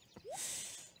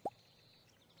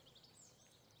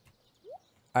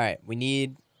 Alright, we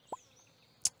need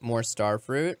more star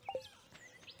fruit.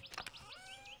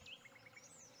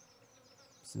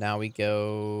 So now we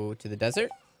go to the desert.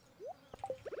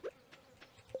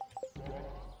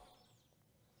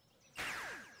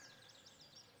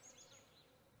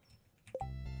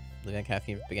 Living on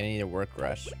caffeine, beginning to work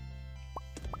rush.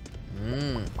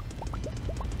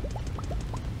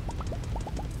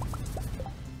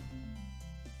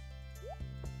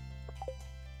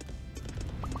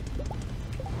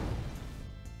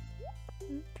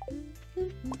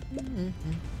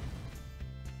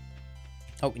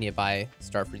 Oh, we need to buy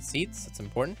starfruit seeds. That's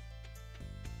important.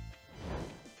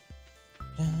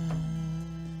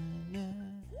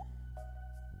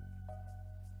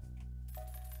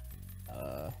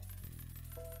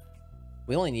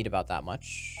 We only need about that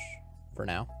much for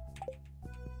now.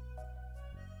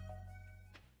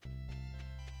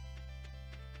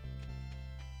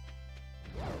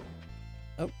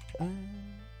 Oh,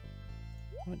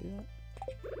 wanna do that?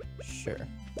 Sure.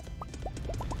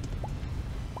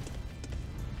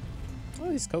 Oh,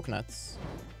 these coconuts.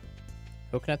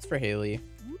 Coconuts for Haley.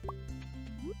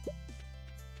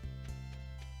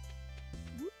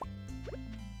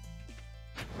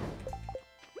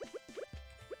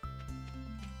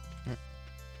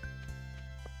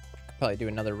 Could probably do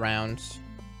another round.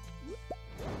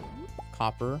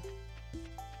 Copper.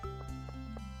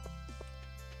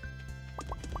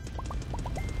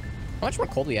 How much more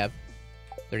coal do we have?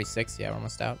 36. Yeah, we're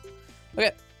almost out.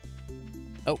 Okay.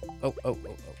 Oh.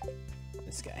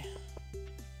 This guy.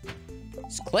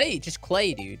 It's clay. Just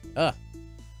clay, dude. Ugh.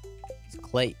 It's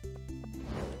clay.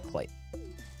 Clay.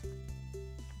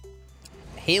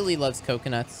 Haley loves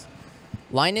coconuts.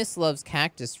 Linus loves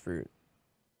cactus fruit.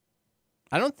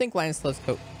 I don't think Linus loves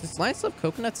Does Linus love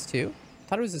coconuts too? I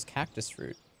thought it was just cactus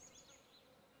fruit.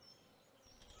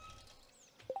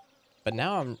 But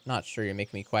now I'm not sure. You're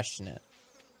making me question it.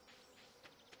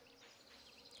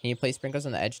 Can you play sprinkles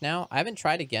on the edge now? I haven't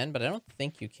tried again, but I don't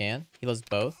think you can. He loves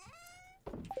both.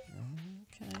 Okay.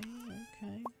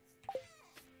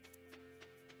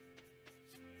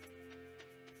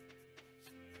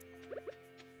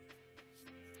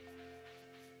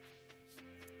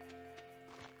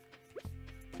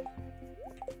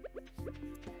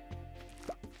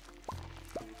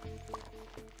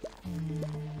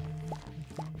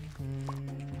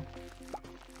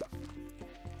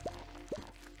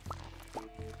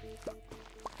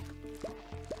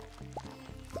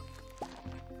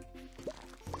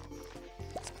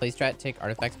 Does Playstrat take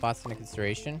artifact spots into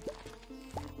consideration?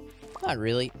 Not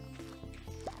really.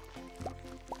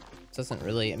 It doesn't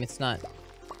really. I mean, it's not.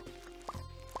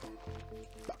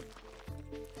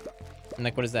 And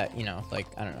like, what is that? You know, like,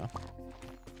 I don't know.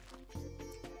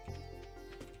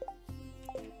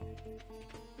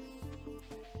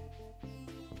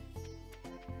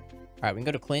 All right, we can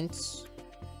go to Clint's.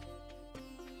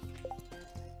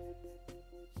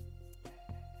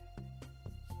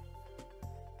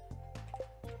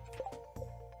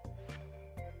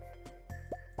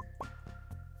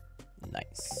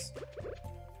 Nice.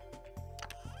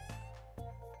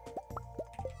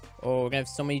 Oh, we're gonna have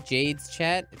so many jades,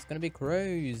 chat. It's gonna be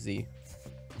crazy.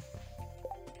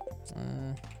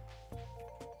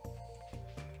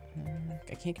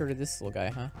 I can't get rid of this little guy,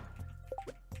 huh?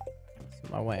 It's in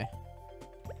my way.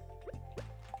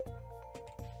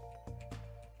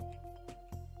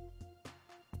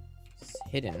 It's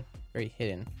hidden. Very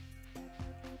hidden.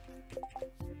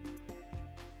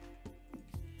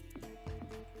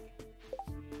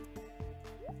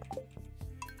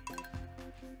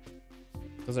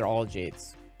 Those are all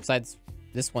jades. Besides,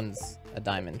 this one's a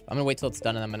diamond. I'm gonna wait till it's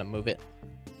done and I'm gonna move it.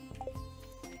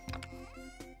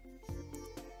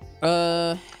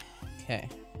 Okay.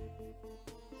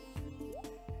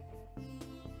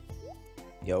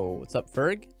 Yo, what's up,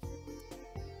 Ferg?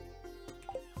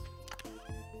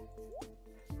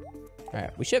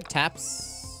 Alright, we should have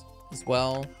taps as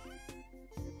well.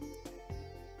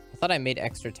 I thought I made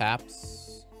extra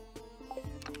taps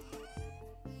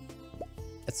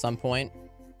at some point.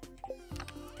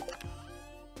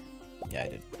 Yeah, I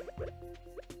did.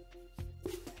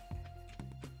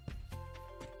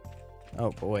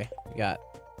 Oh boy, we got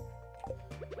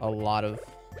a lot of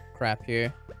crap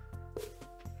here.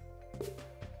 Look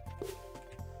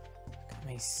how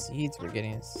many seeds we're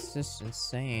getting. It's just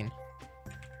insane.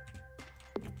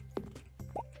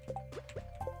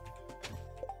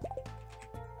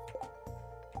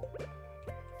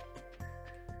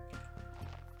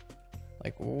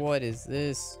 Like, what is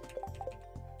this?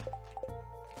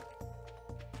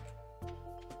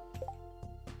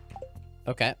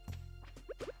 Okay.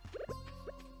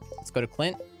 Let's go to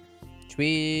Clint. Should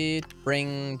we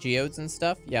bring geodes and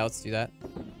stuff? Yeah, let's do that.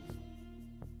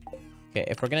 Okay,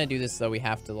 if we're gonna do this, though, we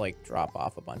have to, like, drop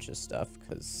off a bunch of stuff,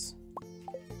 because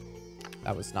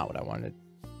that was not what I wanted.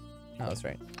 No, that's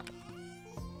right.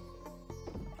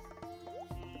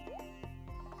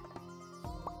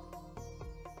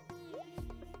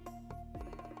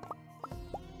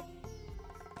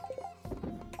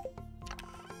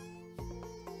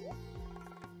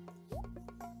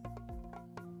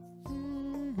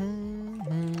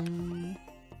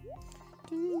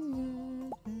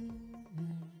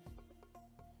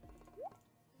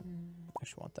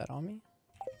 Actually want that on me.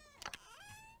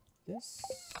 This.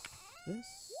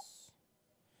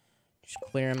 Just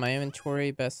clearing my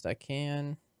inventory best I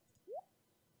can.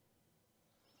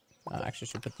 Actually,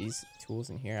 should put these tools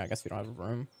in here. I guess we don't have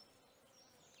room.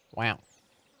 Wow.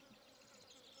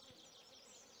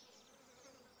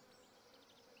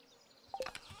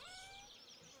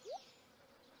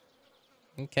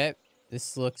 Okay,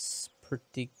 this looks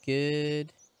pretty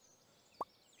good.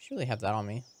 Should really have that on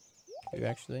me, too,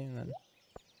 actually, and then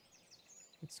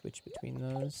let's switch between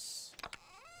those.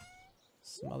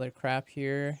 Some other crap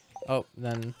here. Oh,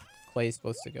 then clay is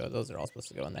supposed to go. Those are all supposed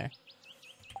to go in there.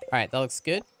 All right, that looks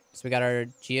good. So we got our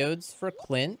geodes for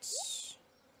Clint,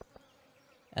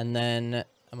 and then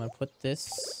I'm gonna put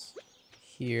this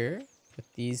here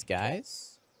with these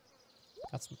guys.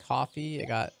 Got some coffee. I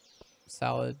got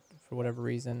salad for whatever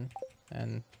reason,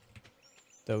 and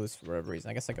those for whatever reason.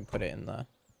 I guess I could put it in the...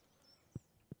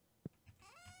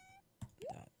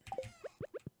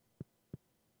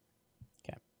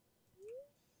 Okay.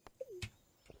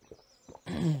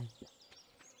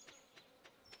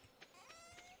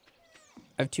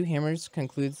 I have 2 hammers.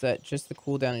 Concludes that just the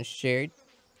cooldown is shared.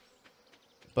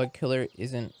 Bug killer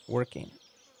isn't working.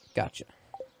 Gotcha.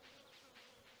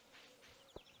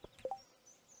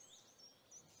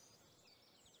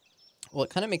 Well, it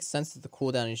kind of makes sense that the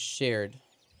cooldown is shared,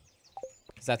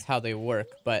 because that's how they work.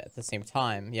 But at the same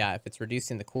time, yeah, if it's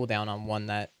reducing the cooldown on one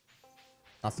that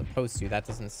not supposed to, that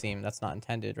doesn't seem, that's not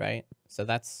intended, right? So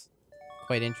that's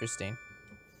quite interesting.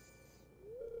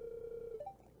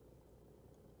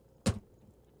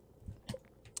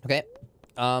 Okay.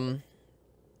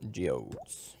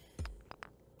 Geodes.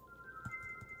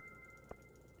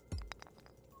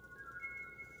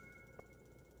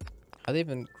 How do they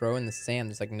even grow in the sand?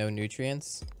 There's like no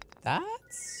nutrients.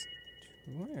 That's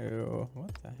true.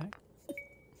 What the heck?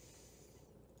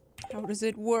 How does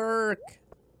it work?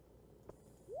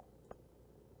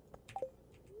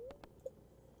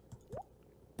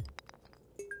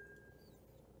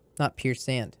 Not pure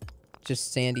sand.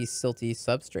 Just sandy, silty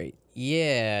substrate.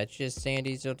 Yeah, it's just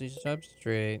sandy, silty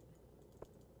substrate.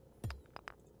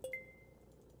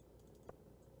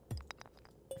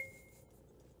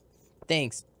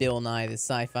 Thanks, Bill Nye, the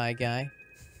sci-fi guy.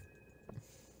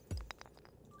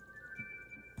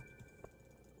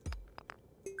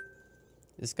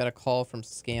 Just got a call from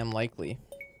Scam Likely.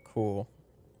 Cool.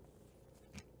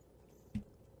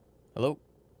 Hello?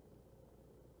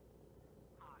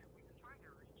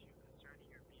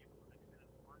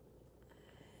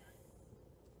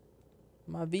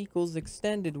 My vehicle's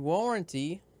extended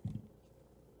warranty.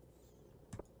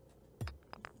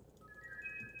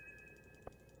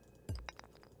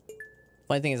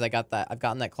 Funny thing is, I've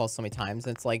gotten that call so many times,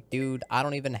 and it's like, dude, I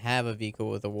don't even have a vehicle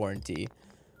with a warranty.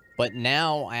 But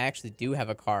now I actually do have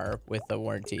a car with a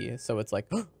warranty, so it's like,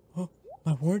 oh,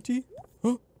 my warranty?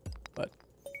 Huh? But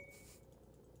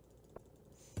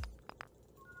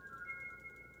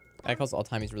that calls all the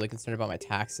time. He's really concerned about my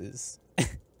taxes.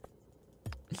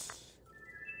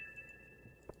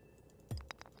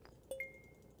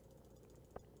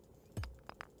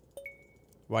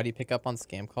 Why do you pick up on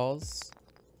scam calls?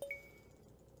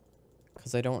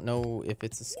 Because I don't know if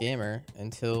it's a scammer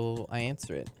until I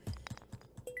answer it.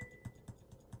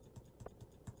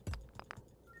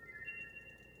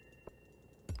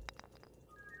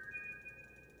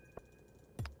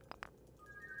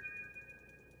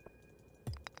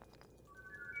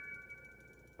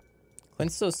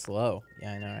 Clint's so slow.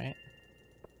 Yeah, I know, right?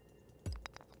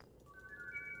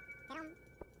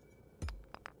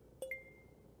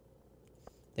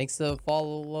 Thanks to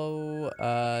follow,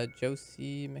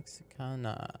 Josie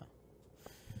Mexicana.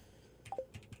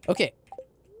 Okay.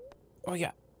 What we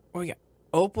got? What we got?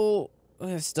 Opal,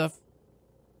 stuff.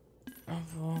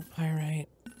 Opal, pyrite,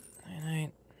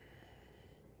 cyanite.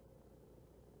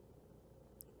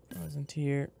 Wasn't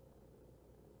here.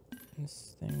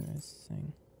 This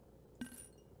thing.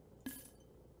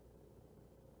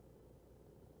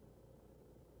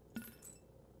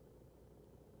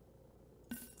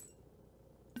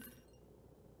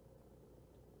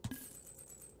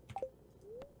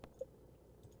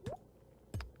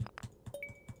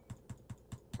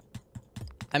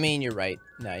 I mean, you're right.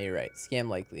 No, you're right. Scam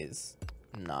Likely is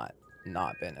not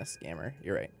been a scammer.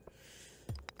 You're right.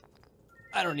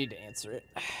 I don't need to answer it.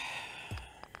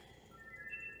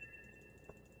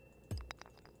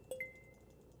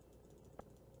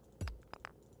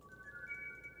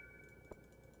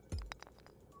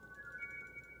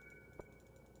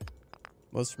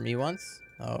 Was for me once?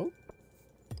 Oh?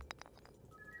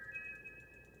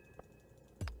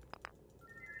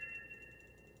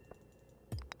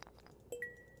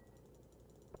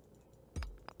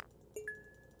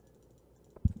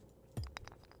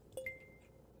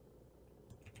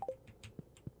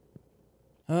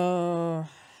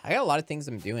 I got a lot of things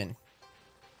I'm doing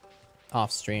off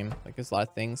stream. Like, there's a lot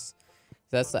of things.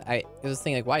 That's it was the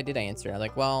thing, like, why did I answer? I'm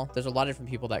like, well, there's a lot of different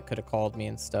people that could have called me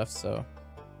and stuff, so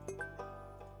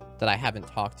that I haven't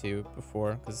talked to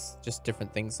before, because just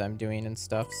different things I'm doing and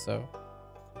stuff, so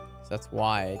that's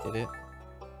why I did it.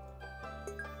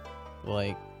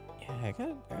 Like, yeah, I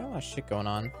got a lot of shit going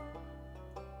on.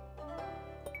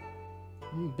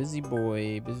 Busy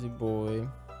boy, busy boy.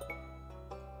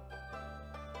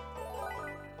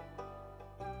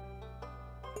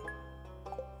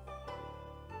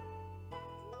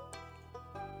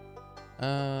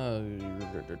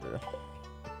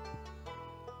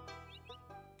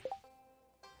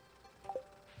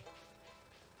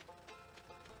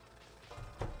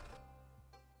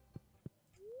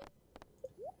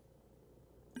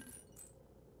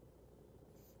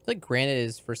 like granite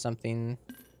is for something.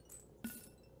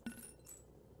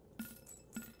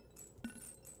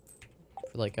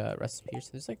 For like a recipe or so.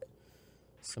 There's like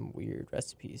some weird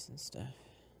recipes and stuff.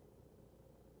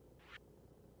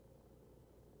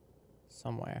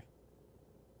 Somewhere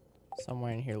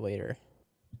in here later.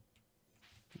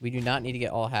 We do not need to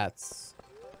get all hats.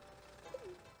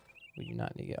 We do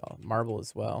not need to get all marble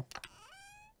as well.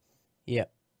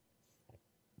 Yep.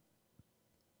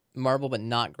 Marble, but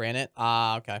not granite.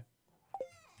 Ah, okay.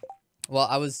 Well,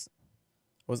 I was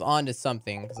on to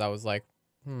something because I was like,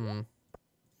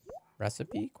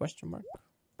 recipe? Question mark.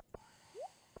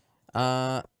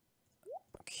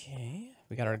 Okay.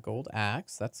 We got our gold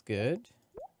axe. That's good.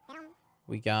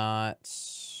 We got.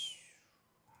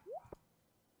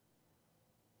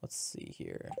 Let's see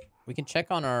here. We can check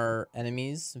on our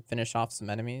enemies and finish off some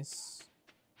enemies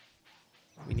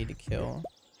we need to kill.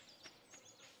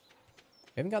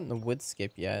 We haven't gotten the wood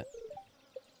skip yet.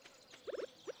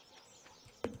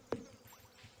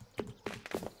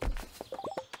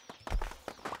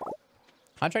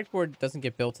 Contract board doesn't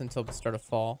get built until the start of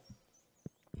fall.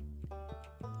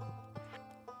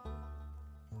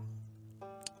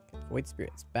 Void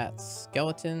spirits, bats,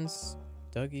 skeletons,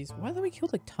 duggies. Why did we kill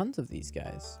like tons of these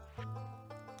guys?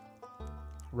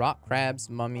 Rock crabs,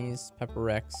 mummies, pepper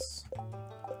rex.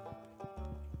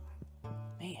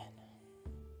 Man.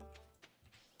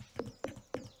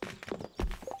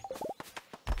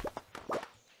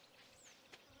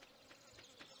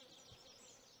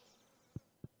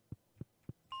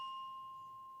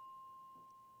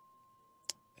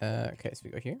 Okay, so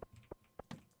we go here.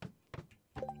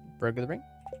 Burger the ring.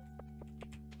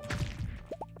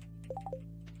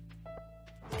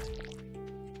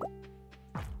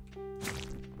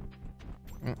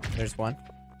 There's one.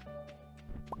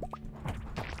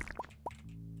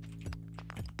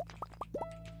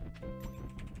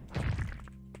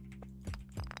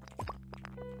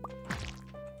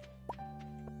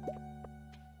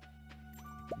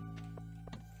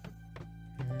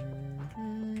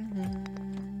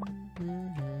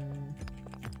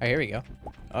 Oh, here we go.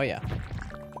 Oh, yeah.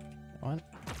 One.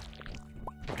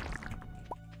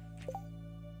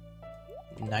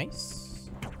 Nice.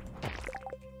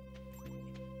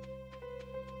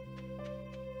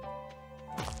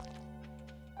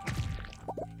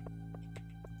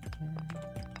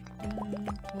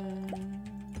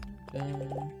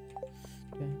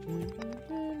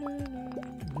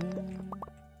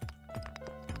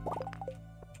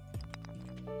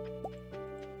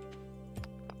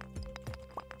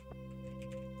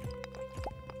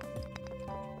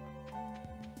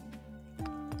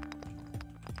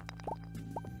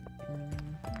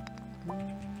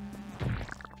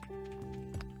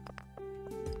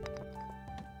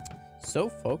 So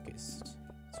focused.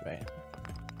 That's right.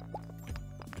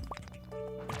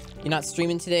 You're not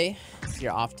streaming today? It's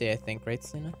your off day, I think, right,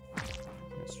 Selena?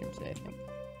 You're gonna stream today, I think.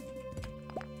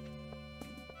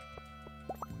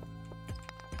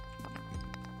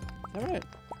 All right.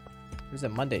 It was a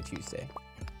Monday, Tuesday.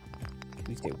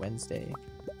 Tuesday, Wednesday.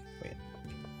 Wait.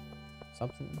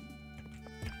 Something.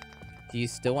 Do you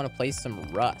still want to play some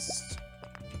Rust?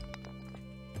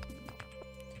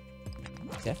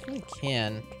 Definitely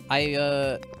can.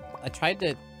 I tried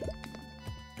to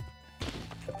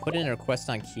put in a request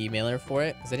on Keymailer for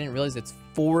it because I didn't realize it's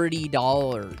 $40.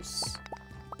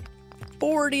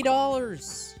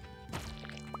 $40.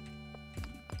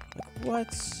 Like what?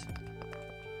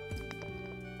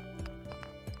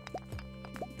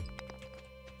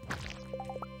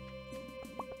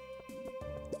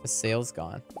 The sale's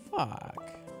gone. Fuck.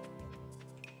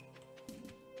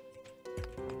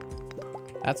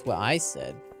 That's what I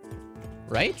said.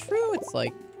 Right? True? It's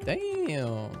like,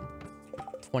 damn.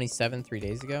 27 3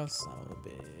 days ago? Son of a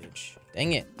bitch.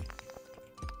 Dang it.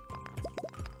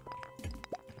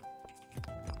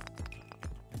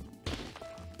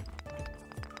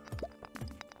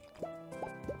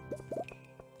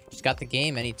 Just got the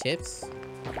game. Any tips?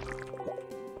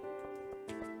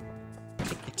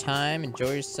 Take your time.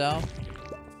 Enjoy yourself.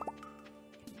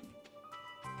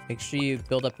 Make sure you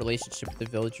build up relationship with the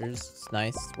villagers. It's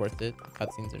nice. It's worth it.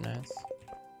 Cutscenes are nice.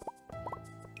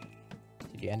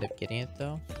 Did you end up getting it,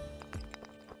 though?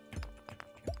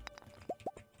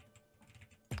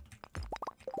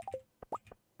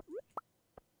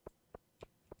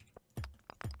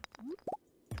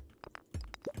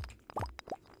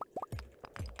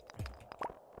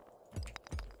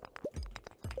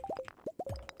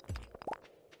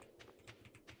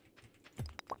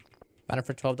 Found it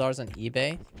for $12 on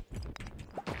eBay.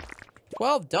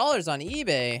 $12 on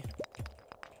eBay?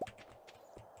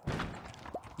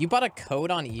 You bought a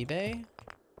code on eBay?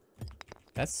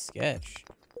 That's sketch.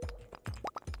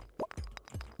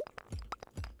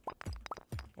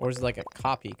 Or is it like a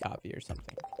copy or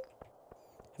something?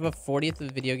 I have a 40th of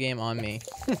the video game on me.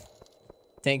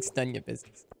 Thanks, done your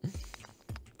business.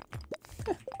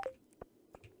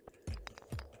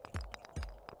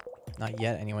 Not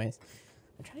yet, anyways.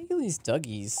 I'm trying to get these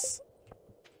Dougies.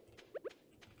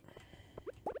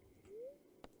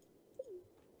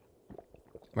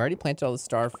 I already planted all the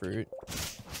star fruit.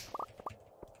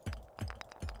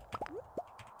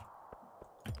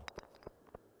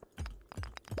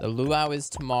 The luau is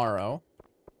tomorrow.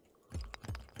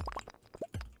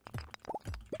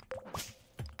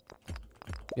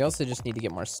 We also just need to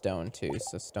get more stone too,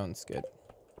 so stone's good.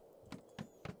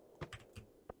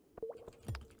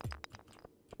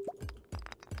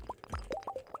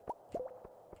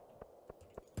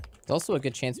 There's also a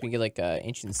good chance we get like a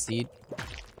ancient seed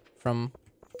from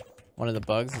one of the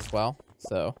bugs as well,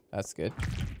 so that's good.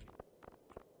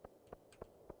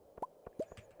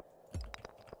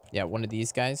 Yeah, one of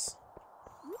these guys.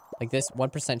 Like this,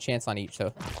 1% chance on each, so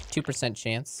 2%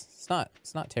 chance.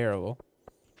 It's not terrible.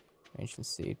 Ancient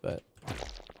seed, but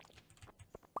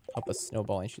help us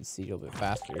snowball ancient seed a little bit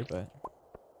faster, but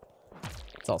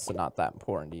it's also not that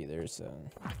important either, so.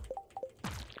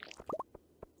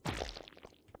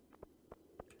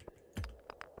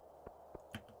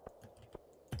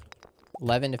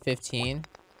 $11 to $15.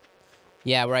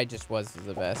 Yeah, where I just was is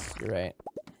the best. You're right.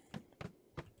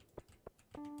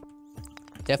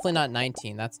 Definitely not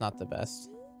 19. That's not the best.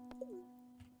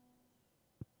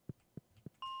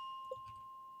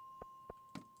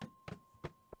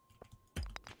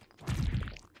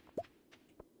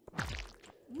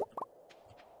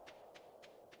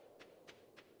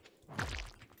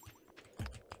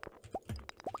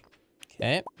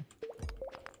 Okay.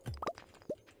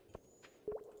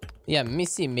 Yeah, let me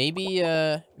see. Maybe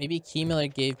Key Mailer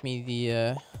gave me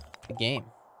the game.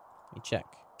 Let me check.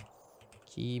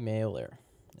 Key Mailer.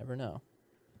 Never know.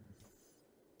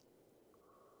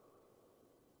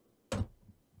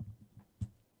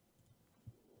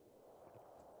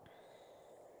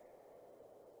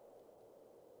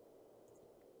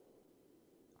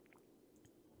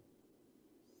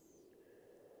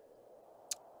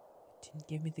 Didn't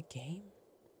give me the game?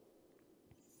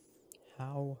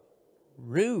 How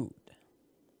rude.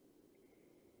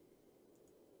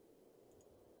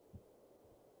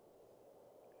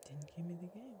 Didn't give me the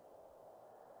game.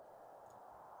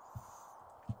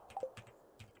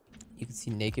 You can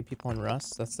see naked people in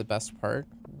Rust. That's the best part.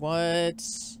 What?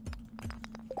 It's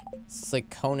like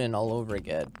Conan all over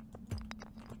again.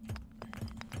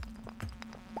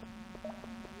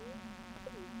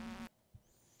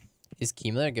 Is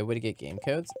Keemler a good way to get game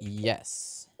codes?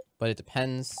 Yes. But it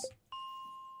depends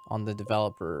on the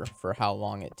developer for how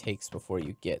long it takes before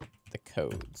you get the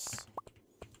codes.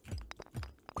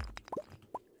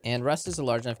 And Rust is a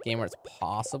large enough game where it's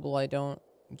possible I don't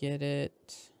get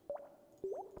it.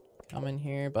 Come in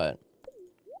here, but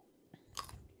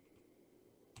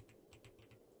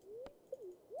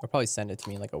they'll probably send it to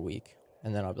me in like a week.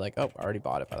 And then I'll be like, oh, I already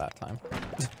bought it by that time.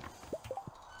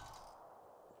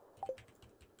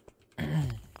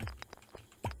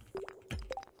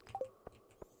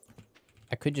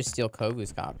 I could just steal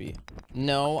Kovu's copy.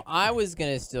 No, I was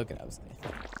gonna steal...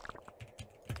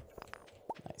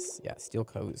 Nice. Yeah, steal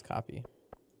Kovu's copy.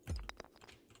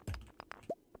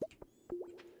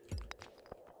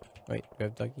 Wait, do I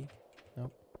have Dougie?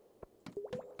 Nope.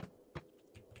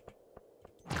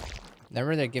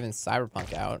 Remember they're giving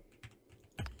Cyberpunk out.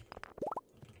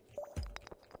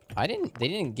 They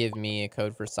didn't give me a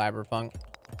code for Cyberpunk.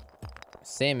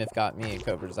 Same if got me a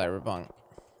code for Cyberpunk.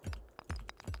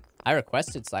 I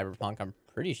requested Cyberpunk. I'm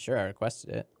pretty sure I requested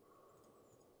it.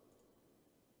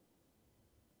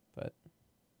 But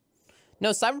no,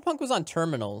 Cyberpunk was on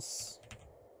terminals.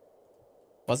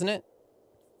 Wasn't it?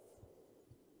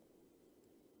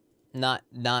 Not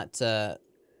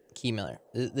Keymailer.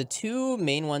 The two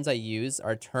main ones I use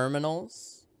are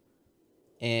terminals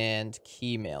and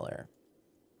Keymailer.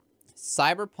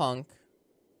 Cyberpunk.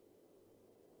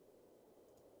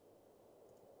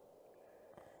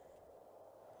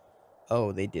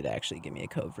 Oh, they did actually give me a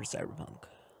code for Cyberpunk.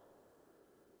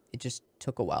 It just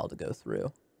took a while to go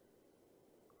through.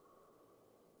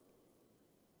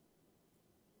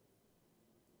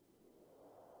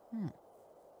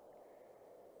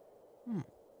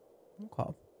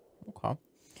 Okay.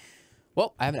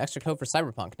 Well, I have an extra code for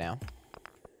Cyberpunk now.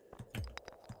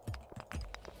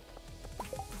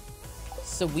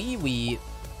 Saweewee.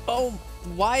 Oh,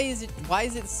 why is it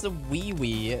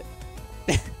Saweewee?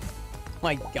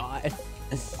 My God.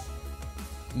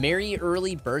 Merry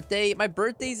early birthday. My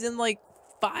birthday's in like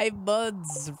 4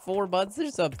 months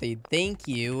or something. Thank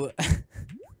you.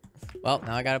 Well,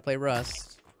 now I gotta play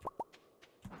Rust.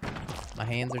 My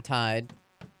hands are tied.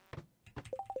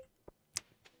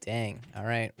 Dang. All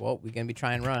right. Well, we're going to be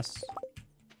trying Rust.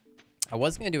 I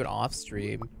was going to do it off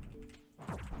stream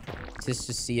just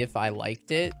to see if I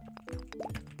liked it.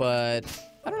 But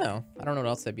I don't know. I don't know what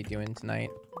else I'd be doing tonight.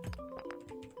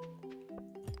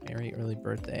 Merry early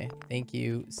birthday. Thank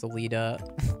you, Salida.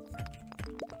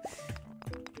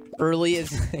 Early is...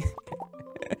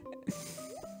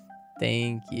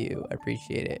 Thank you. I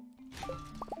appreciate it.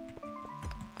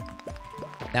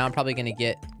 Now I'm probably going to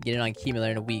get it on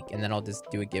Accumulator in a week, and then I'll just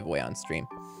do a giveaway on stream.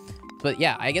 But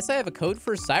yeah, I guess I have a code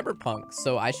for Cyberpunk,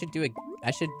 so I should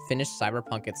finish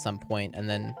Cyberpunk at some point and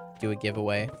then do a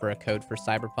giveaway for a code for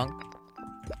Cyberpunk.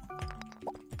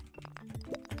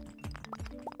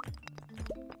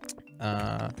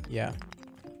 Yeah.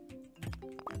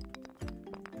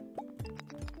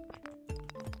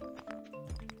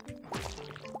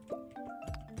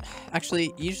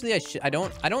 Actually, usually I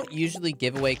don't usually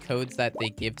give away codes that they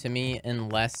give to me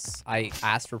unless I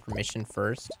ask for permission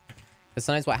first. Because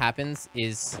sometimes what happens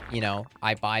is, you know,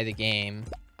 I buy the game,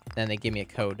 then they give me a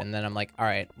code, and then I'm like, all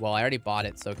right, well, I already bought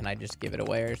it, so can I just give it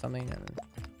away or something? And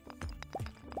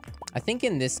I think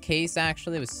in this case,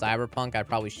 actually, with Cyberpunk, I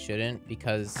probably shouldn't,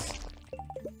 because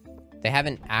they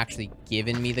haven't actually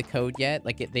given me the code yet.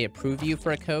 Like, they approve you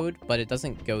for a code, but it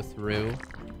doesn't go through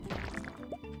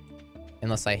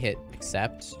unless I hit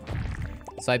accept.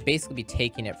 So I'd basically be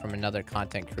taking it from another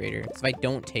content creator. So if I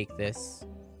don't take this,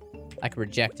 I could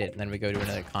reject it, and then we go to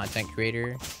another content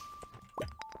creator.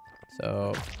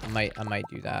 So I might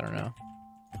do that. I don't know.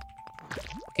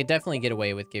 I could definitely get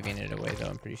away with giving it away, though.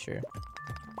 I'm pretty sure.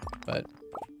 But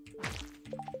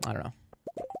I don't know.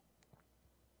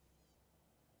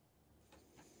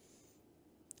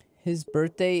 His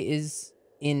birthday is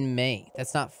in May.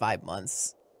 That's not 5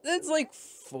 months. That's like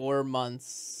 4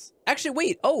 months. Actually,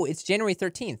 wait. Oh, it's January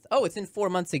 13th. Oh, it's in 4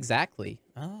 months exactly.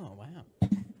 Oh, wow.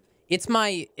 It's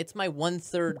my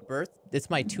 1/3 birth. It's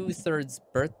my 2/3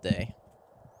 birthday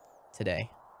today.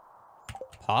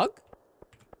 Pog?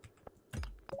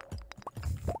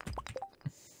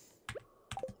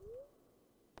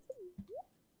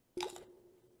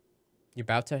 You're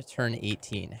about to turn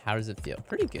 18. How does it feel?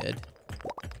 Pretty good.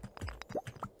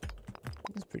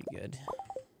 It's pretty good.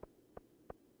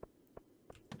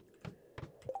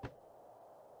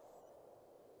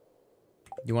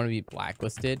 You want to be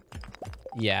blacklisted?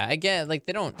 Yeah, again, like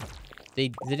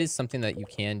it is something that you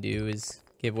can do, is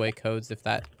give away codes if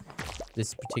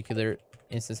this particular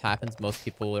instance happens. Most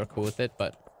people are cool with it,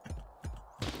 but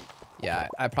yeah,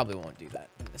 I probably won't do that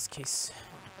in this case.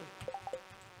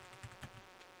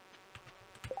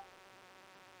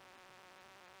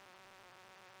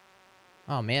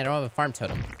 Oh man, I don't have a farm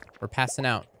totem. We're passing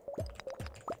out.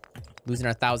 Losing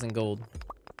our 1,000 gold.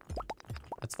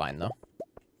 That's fine though.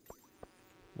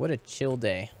 What a chill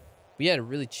day. We had a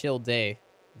really chill day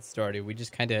at Stardew. We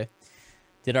just kind of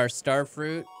did our star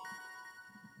fruit.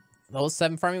 Level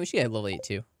 7 farming. We should get level 8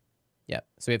 too. Yep.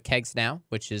 So we have kegs now,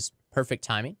 which is perfect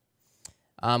timing.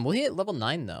 We'll hit level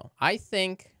 9 though. I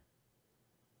think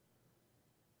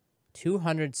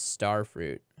 200 star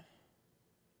fruit.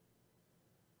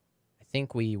 I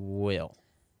think we will.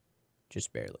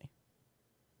 Just barely.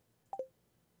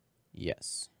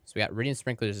 Yes. So we got Radiant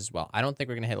Sprinklers as well. I don't think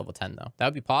we're going to hit level 10, though. That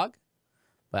would be Pog,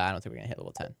 but I don't think we're going to hit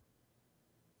level 10.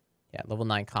 Yeah, level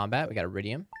 9 combat. We got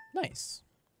Iridium. Nice.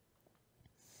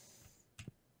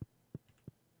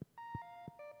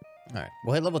 All right.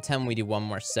 We'll hit level 10 when we do one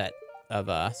more set of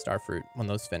Starfruit when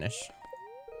those finish.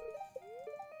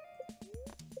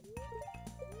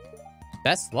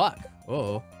 Best luck.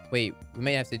 Oh, wait. We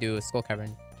may have to do a skull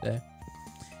cavern today.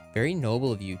 Very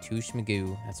noble of you, Toosh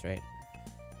Magoo. That's right.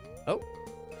 Oh.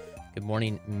 Good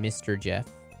morning, Mr. Jeff.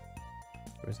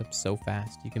 It was up so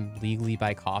fast. You can legally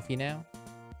buy coffee now?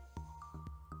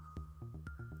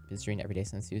 Visiting every day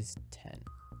since he was 10.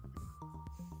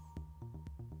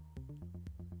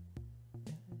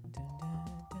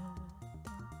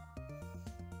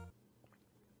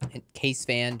 And Case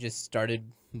fan just started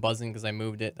buzzing because I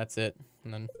moved it. That's it.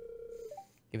 And then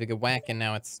give it a good whack, and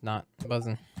now it's not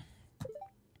buzzing.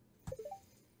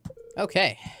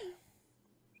 Okay.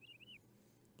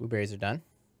 Blueberries are done.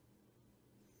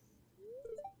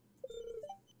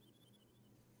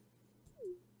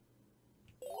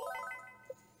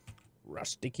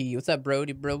 Rusticky. What's up,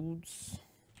 Brody Bros?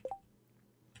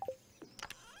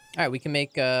 Alright, we can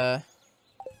make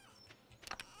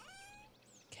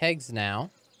kegs now.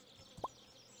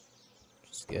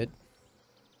 Which is good.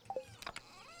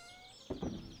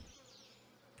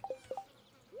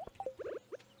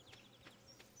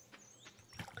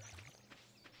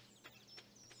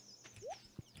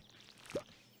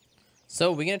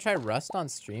 So, we gonna try Rust on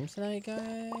stream tonight,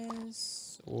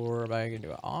 guys? Or am I gonna do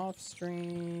it off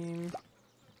stream?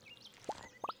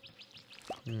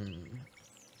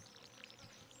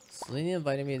 Selena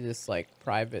invited me to this, like,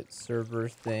 private server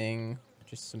thing.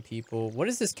 Just some people. What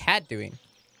is this cat doing?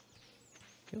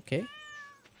 You okay?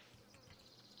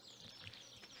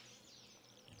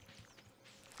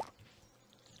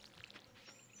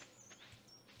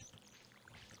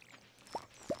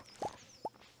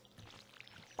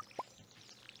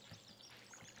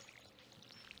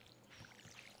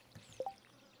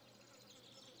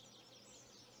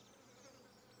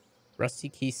 Rusty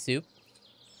key soup.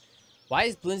 Why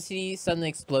is Bloon City suddenly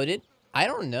exploded? I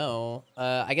don't know.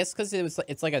 I guess because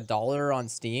it's like $1 on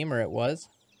Steam, or it was.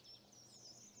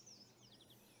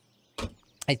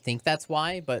 I think that's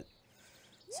why, but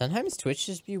sometimes Twitch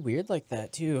just be weird like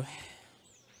that too.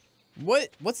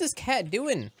 What's this cat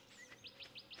doing?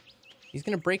 He's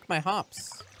gonna break my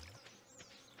hops.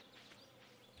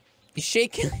 He's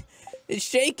shaking. It's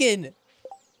shaking.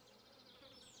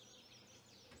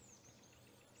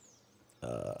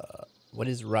 What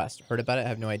is Rust? Heard about it? I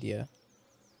have no idea.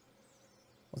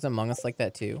 Was Among Us like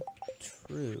that too?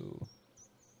 True.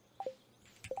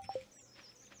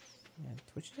 Yeah,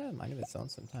 Twitch has a mind of its own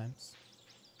sometimes.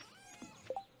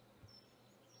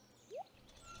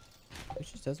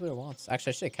 Twitch just does what it wants.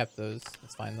 Actually, I should have kept those.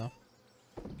 That's fine though.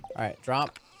 All right,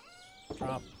 drop.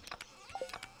 Drop.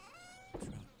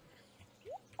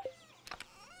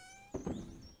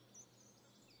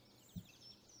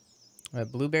 We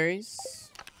have blueberries.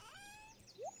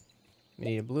 We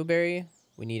need a blueberry,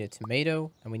 we need a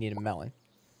tomato, and we need a melon.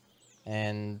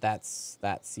 And that's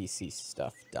that CC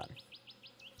stuff done.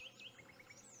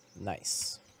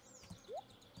 Nice.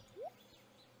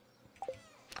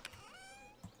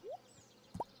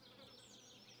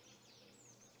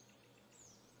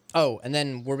 Oh, and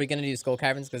then were we going to do Skull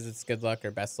Caverns because it's good luck or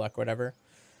best luck, whatever?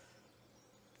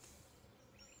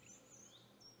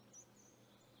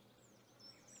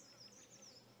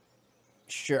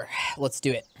 Sure, let's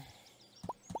do it.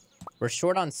 We're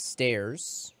short on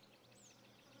stairs,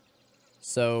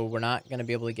 so we're not going to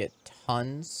be able to get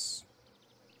tons.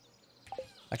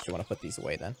 Actually, I want to put these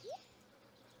away then.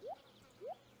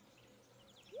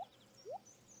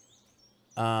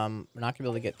 We're not going to be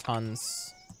able to get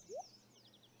tons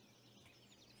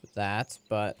for that,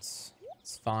 but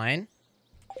it's fine.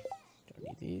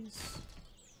 Don't need these.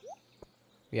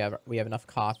 We have enough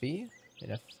coffee,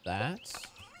 enough of that.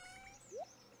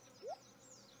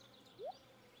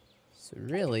 So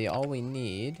really, all we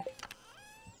need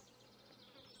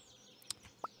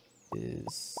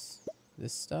is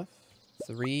this stuff.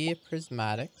 3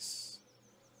 prismatics.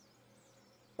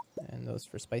 And those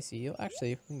for spicy eel.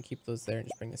 Actually, we can keep those there and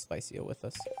just bring the spicy eel with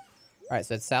us. Alright,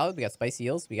 so that's salad. We got spicy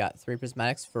eels. We got 3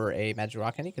 prismatics for a magic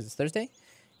rock candy because it's Thursday.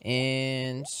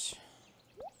 And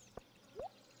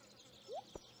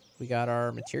we got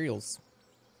our materials.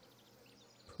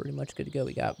 Pretty much good to go.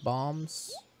 We got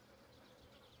bombs.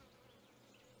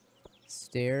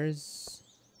 Stairs.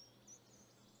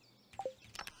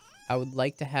 I would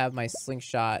like to have my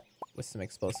slingshot with some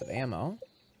explosive ammo,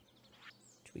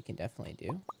 which we can definitely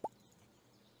do.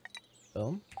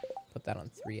 Boom. Put that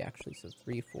on 3 actually, so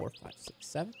 3, 4, 5, 6,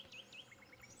 7.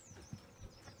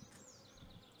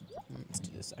 Let's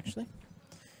do this actually.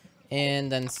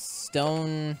 And then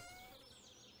stone.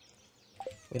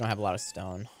 We don't have a lot of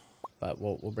stone, but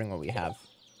we'll bring what we have.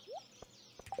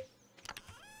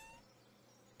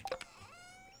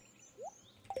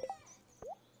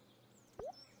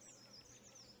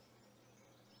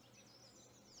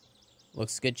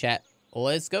 Looks good, chat.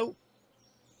 Let's go.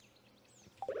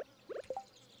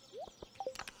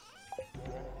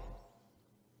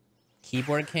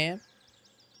 Keyboard cam?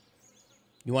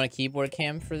 You want a keyboard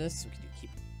cam for this? We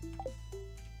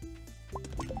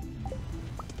can do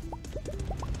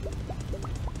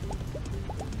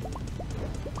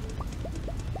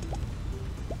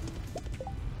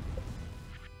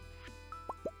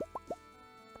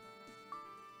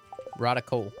rod of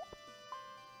coal.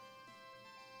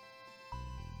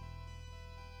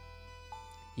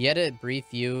 You had a brief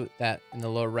view that in the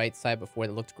lower right side before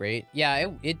that looked great. Yeah,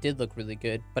 it did look really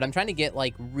good. But I'm trying to get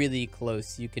like really close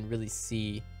so you can really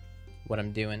see what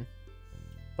I'm doing.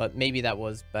 But maybe that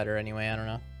was better anyway. I don't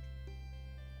know.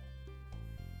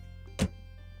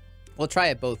 We'll try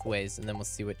it both ways and then we'll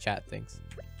see what chat thinks.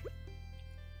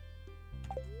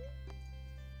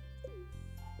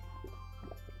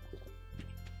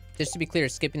 Just to be clear,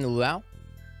 skipping the luau.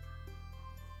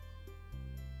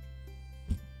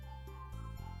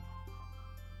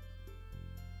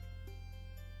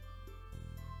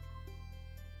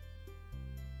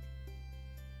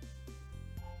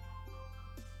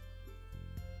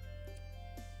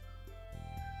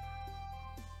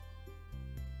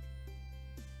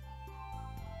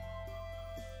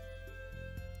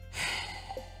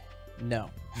 No.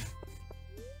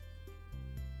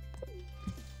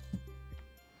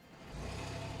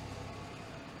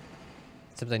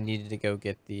 Except I needed to go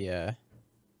get the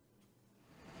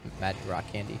magic rock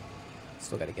candy.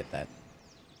 Still gotta get that.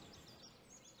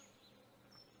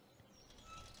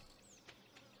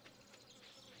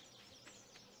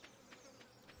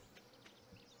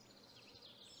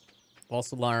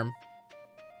 False alarm.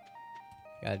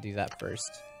 Gotta do that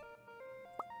first.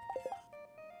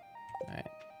 Alright.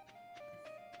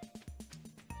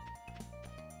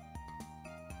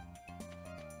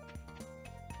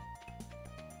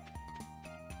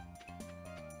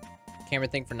 Camera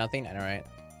thing for nothing? I know, right?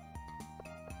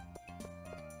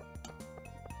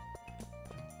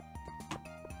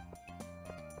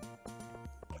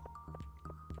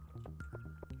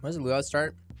 When does the luau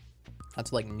start?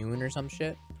 That's like noon or some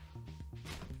shit.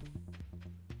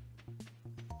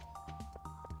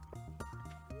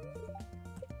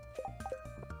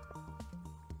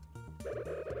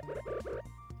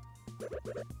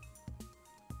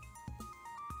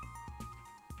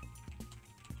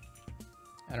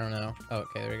 I don't know. Oh,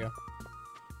 okay, there we go.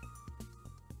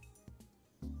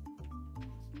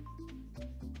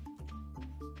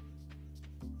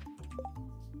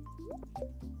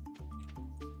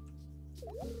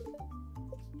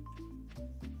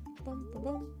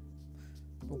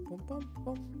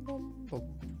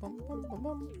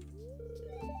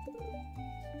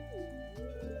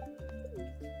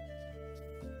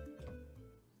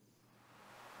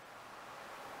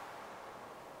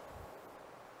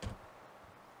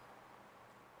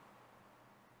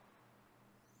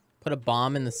 Put a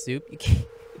bomb in the soup? You can't.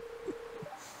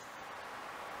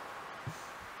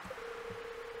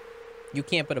 You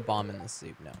can't put a bomb in the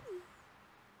soup, no.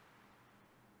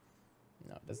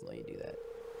 No, it doesn't let you do that.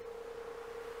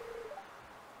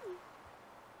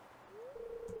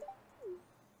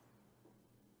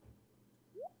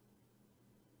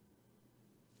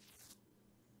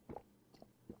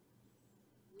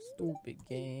 Stupid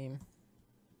game.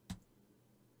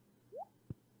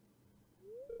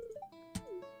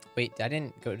 Wait, I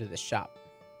didn't go to the shop.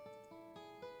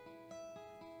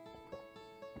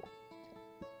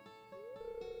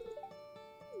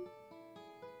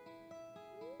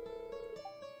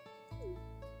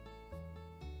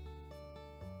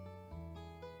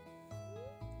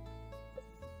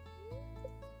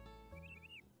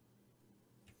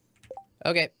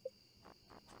 Okay.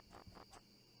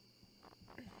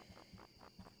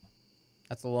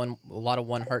 That's a lot of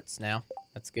 1 hearts now.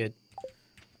 That's good.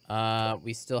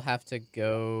 We still have to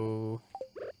go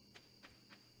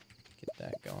get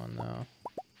that going though.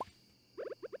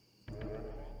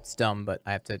 It's dumb, but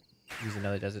I have to use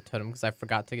another desert totem because I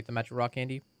forgot to get the magic rock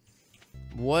candy.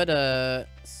 What a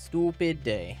stupid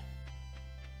day.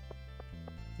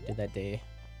 We did that day.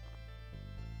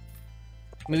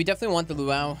 I mean, we definitely want the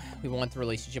luau. We want the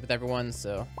relationship with everyone,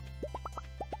 so.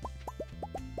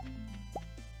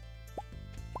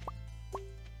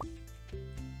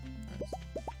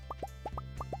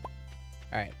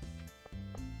 Alright.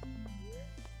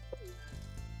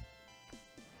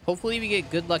 Hopefully we get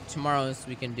good luck tomorrow so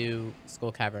we can do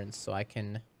Skull Caverns so I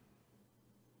can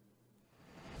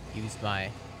use my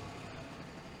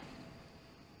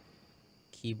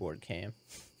keyboard cam.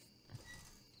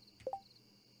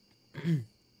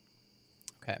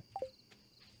 Okay.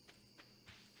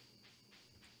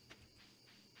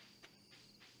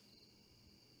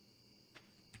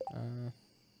 Let's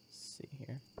see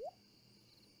here.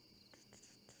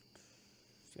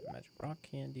 Got magic rock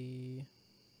candy.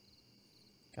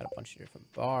 Got a bunch of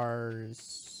different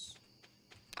bars.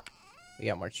 We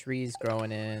got more trees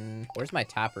growing in. Where's my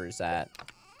tappers at?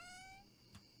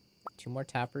 2 more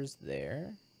tappers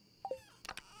there.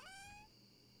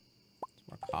 Some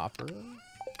more copper.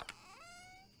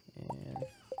 And let's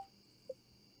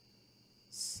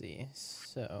see.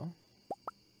 So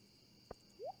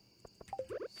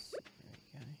let's see what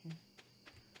we got here.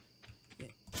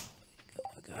 Yeah.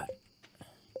 Oh god.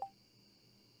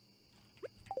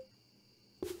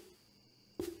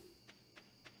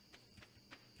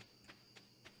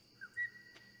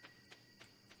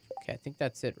 Okay, I think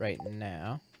that's it right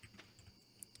now.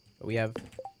 But we have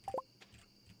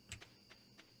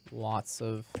lots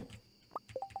of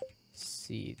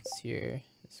seeds here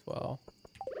as well.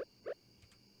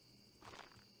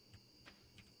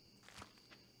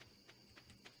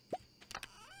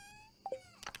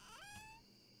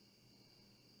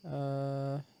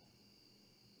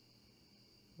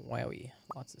 Wowie,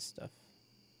 lots of stuff.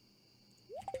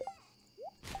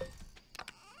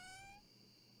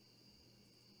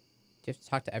 Do you have to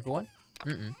talk to everyone?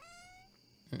 Mm-mm.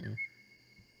 Mm-mm.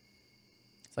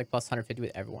 It's like plus 150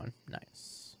 with everyone.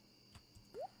 Nice.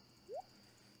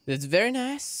 It's very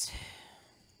nice.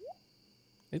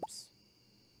 Oops.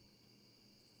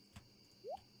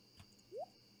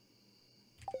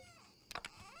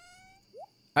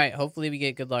 Alright, hopefully we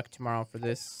get good luck tomorrow for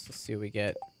this. Let's see what we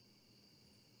get.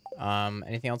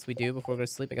 Anything else we do before we go to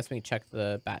sleep? I guess we can check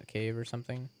the bat cave or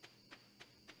something.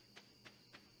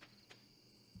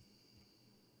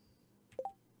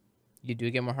 You do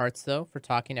get more hearts, though, for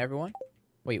talking to everyone?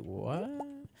 Wait, what?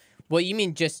 Well, you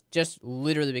mean just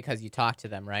literally because you talk to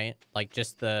them, right? Like,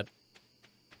 just the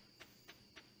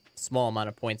small amount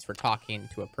of points for talking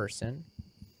to a person.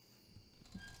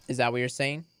 Is that what you're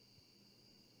saying?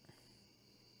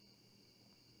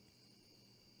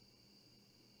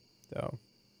 So.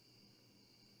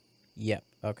 Yep,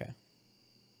 okay.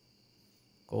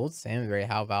 Gold salmon berry,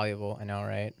 how valuable. I know,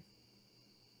 right?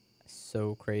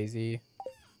 So crazy.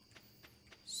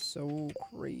 So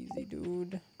crazy,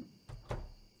 dude.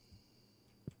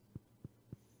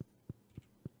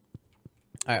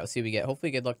 Alright, let's see what we get.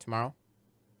 Hopefully good luck tomorrow.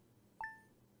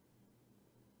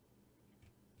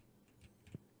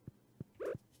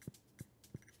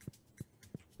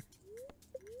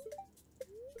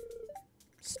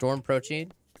 Storm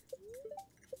approaching.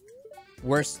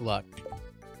 Worst luck.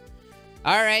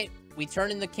 Alright, we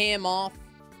turning the cam off.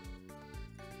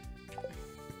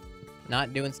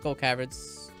 Not doing skull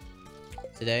caverns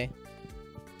today.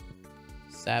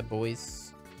 Sad boys.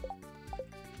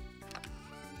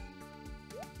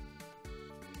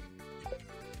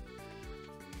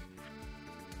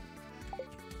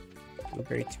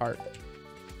 Blueberry tart.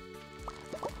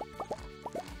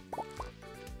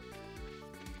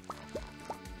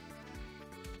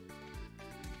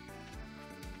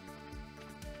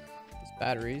 These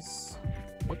batteries.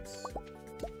 Whoops.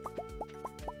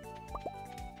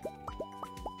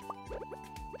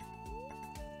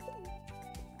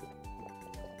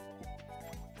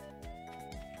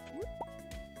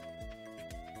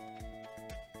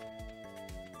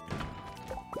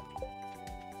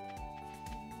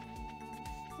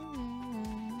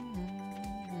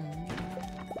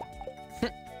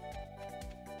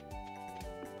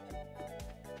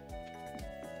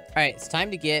 Alright, it's time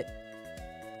to get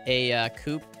a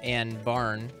coop and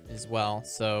barn as well,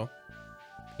 so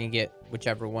we can get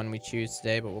whichever one we choose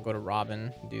today, but we'll go to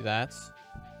Robin and do that.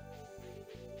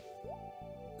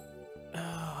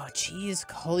 Oh, cheese,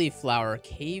 cauliflower,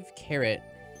 cave carrot.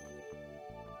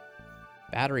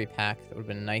 Battery pack, that would have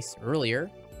been nice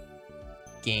earlier.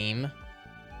 Game.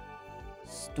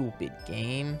 Stupid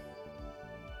game.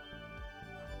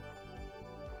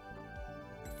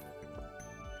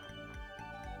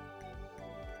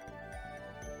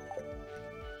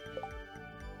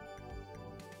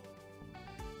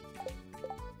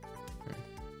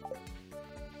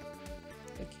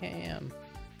 Cam.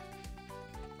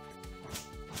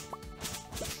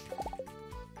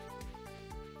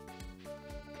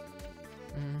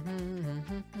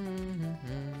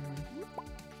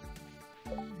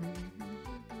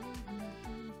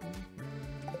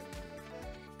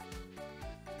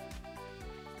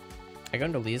 I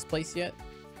go to Leah's place yet?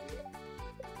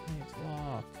 It's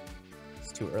locked.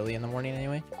 It's too early in the morning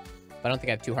anyway. But I don't think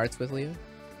I have 2 hearts with Leah.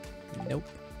 Nope.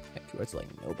 I have 2 hearts with,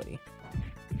 like nobody.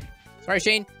 Sorry,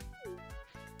 Shane.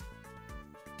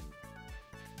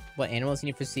 What animals you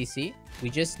need for CC? We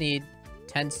just need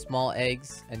 10 small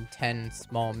eggs and 10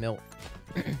 small milk.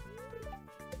 Oh,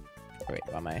 wait,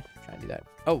 why am I trying to do that?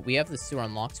 Oh, we have the sewer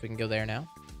unlocked, so we can go there now.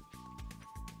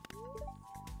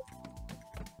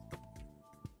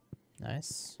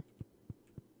 Nice.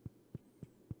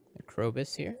 The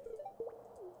Krobus here.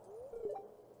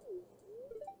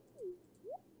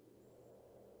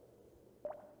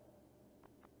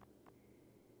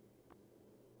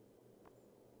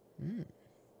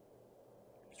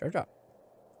 Star drop.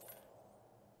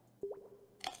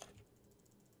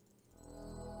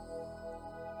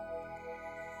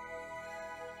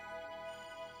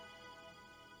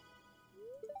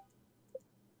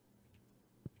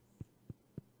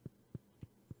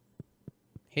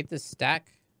 Hate the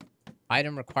stack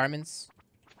item requirements.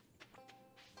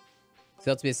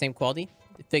 So to be the same quality.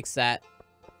 Fix that.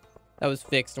 That was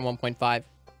fixed in 1.5. So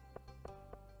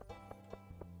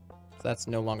that's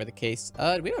no longer the case.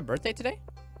 Do we have a birthday today?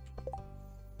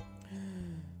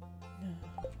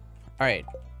 All right,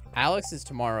 Alex is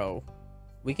tomorrow.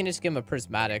 We can just give him a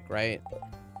prismatic, right?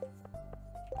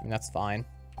 I mean, that's fine.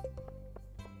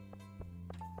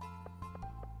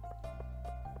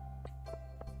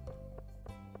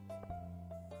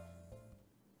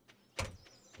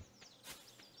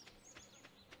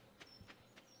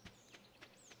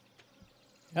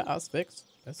 Yeah, that's fixed.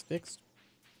 That's fixed.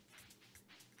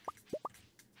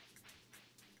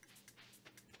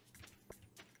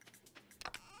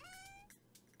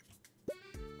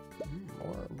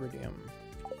 iridium.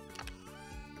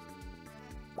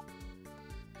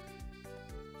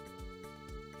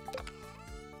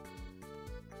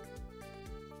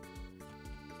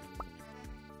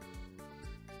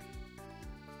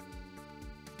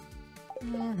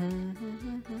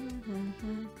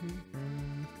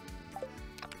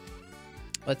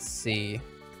 Let's see.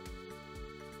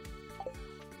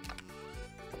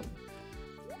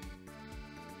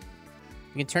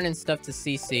 We can turn in stuff to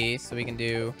CC, so we can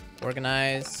do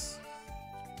organize,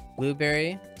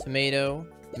 blueberry, tomato,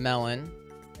 melon,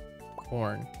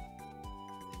 corn.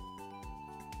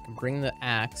 We can bring the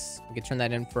axe. We can turn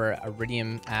that in for a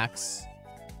iridium axe.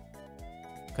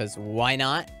 Because why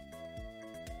not?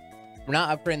 We're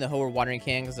not upgrading the hoe or watering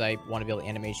can because I want to be able to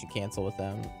animation cancel with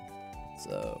them.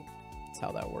 So that's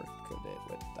how that worked with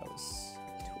those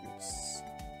tools.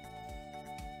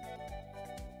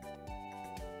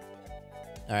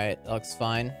 Alright, that looks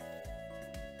fine.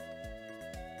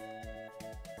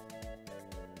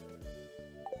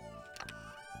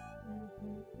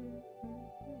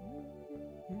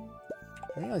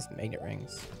 I don't know these magnet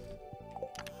rings.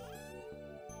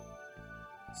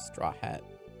 Straw hat.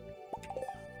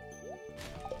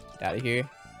 Get out of here.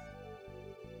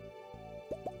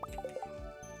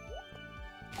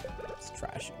 It's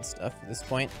trash and stuff at this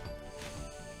point.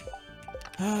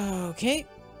 Okay.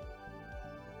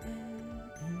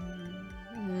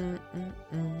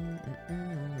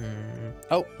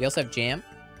 Oh, we also have jam.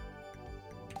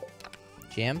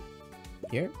 Jam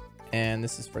here. And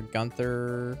this is for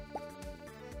Gunther.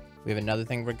 We have another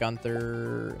thing for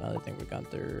Gunther. Another thing for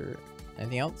Gunther.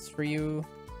 Anything else for you?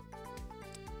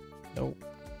 Nope.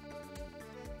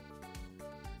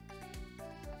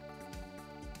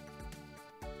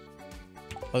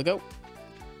 Let's go.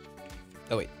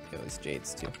 Oh wait, we have these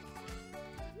jades too.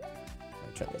 Let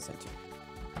me try this in too.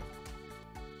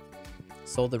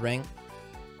 Sold the ring.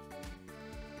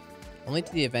 Only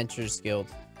to the Adventurers Guild.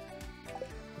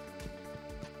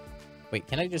 Wait,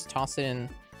 can I just toss it in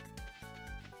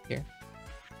here?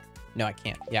 No, I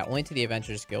can't. Yeah, only to the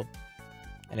Adventurers Guild.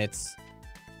 And it's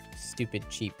stupid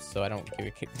cheap, so I don't give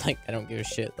a like I don't give a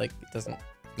shit. Like it doesn't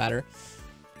matter.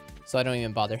 So I don't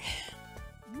even bother.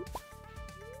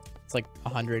 It's like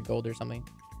 100 gold or something.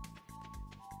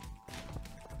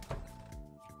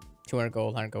 200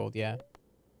 gold, 100 gold, yeah.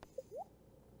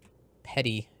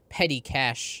 Petty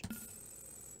cash.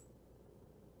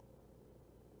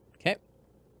 Okay.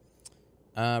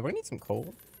 We're gonna need some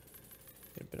coal.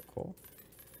 Get a bit of coal.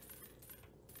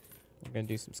 We're gonna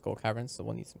do some skull caverns, so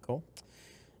we'll need some coal.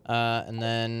 And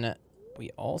then we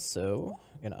also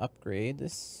are gonna upgrade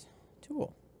this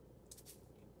tool.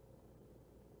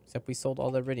 Except we sold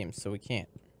all the iridium, so we can't,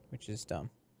 which is dumb.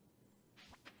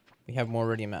 We have more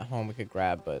iridium at home we could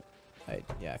grab, but I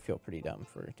feel pretty dumb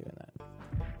for doing that.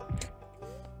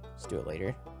 Let's do it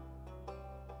later.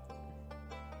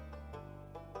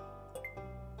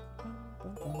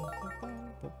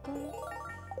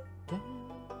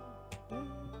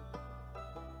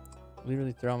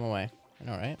 Literally throw them away. I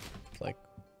know, right? It's like,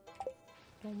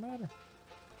 don't matter.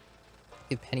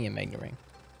 Give Penny a magnet ring.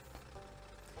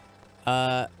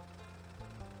 Okay.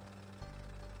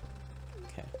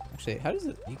 Actually, how does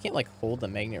it... You can't, like, hold the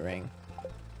magnet ring.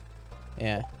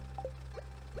 Yeah.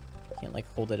 You can't,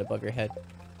 like, hold it above your head.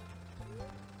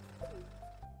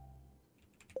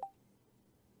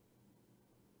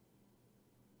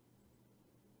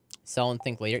 Sell and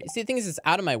think later. See, the thing is, it's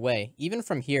out of my way. Even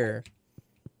from here,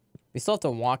 we still have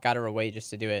to walk out of our way just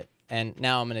to do it. And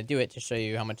now I'm going to do it to show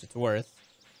you how much it's worth.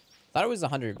 Thought it was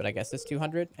 100, but I guess it's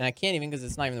 200. And I can't even because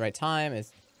it's not even the right time.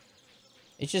 It's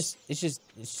just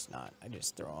not. I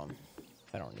just throw them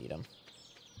if I don't need them.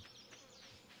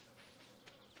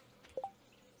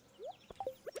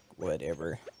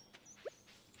 Whatever.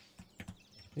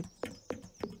 Oop.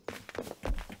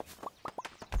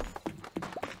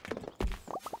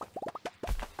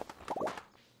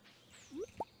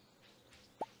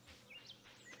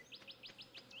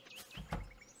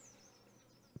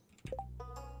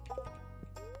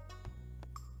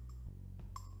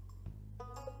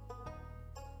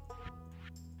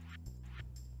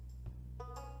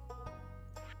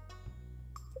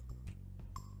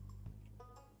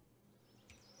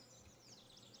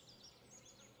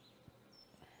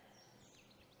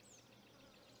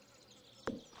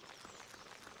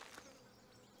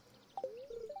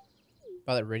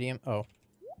 Oh, that iridium? Oh.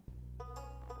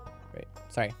 Right.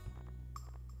 Sorry.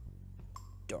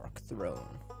 Dark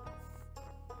Throne.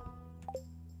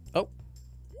 Oh.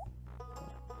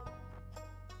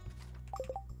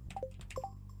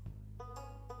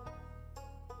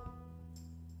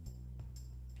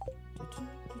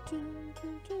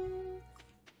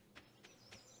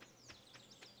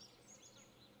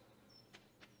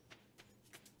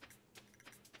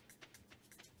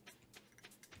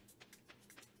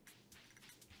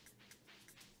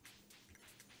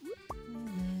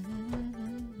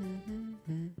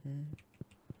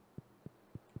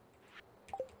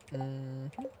 All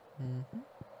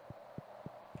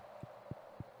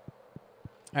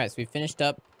right, so we finished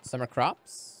up summer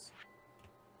crops.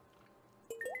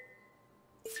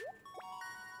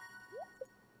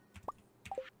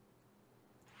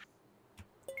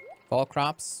 Fall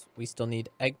crops, we still need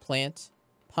eggplant,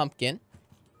 pumpkin.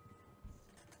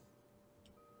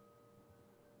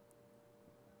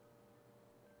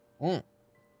 The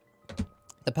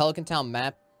Pelican Town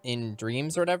map in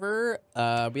Dreams or whatever,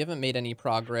 we haven't made any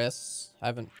progress. I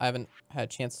haven't had a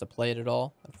chance to play it at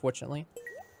all, unfortunately.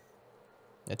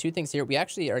 The two things here, we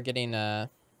actually are getting I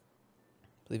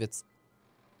believe it's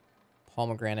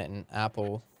pomegranate and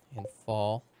apple in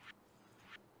fall.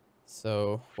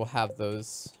 So we'll have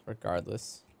those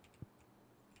regardless.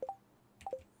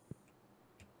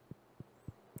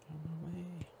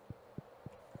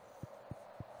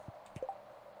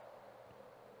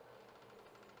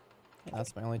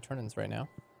 That's my only turn-ins right now.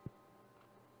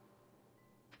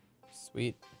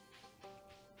 Sweet.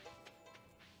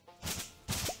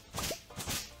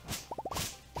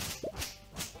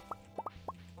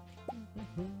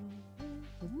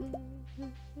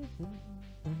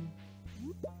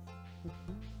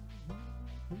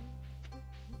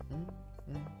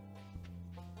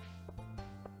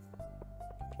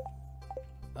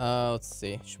 Let's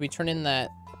see. Should we turn in that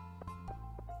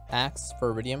axe for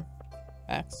iridium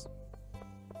axe?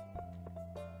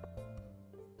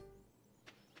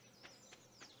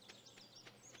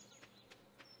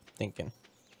 Thinking.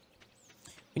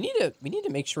 We need to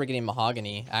make sure we're getting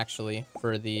mahogany actually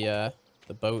for the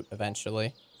boat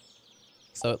eventually.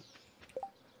 So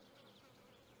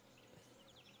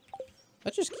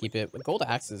let's just keep it. Gold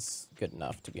axe is good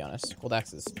enough, to be honest. Gold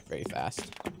axe is very fast.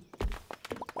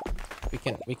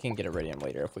 We can get iridium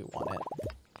later if we want it.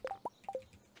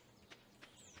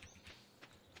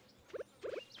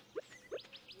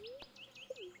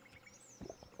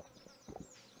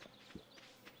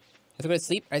 Let's go to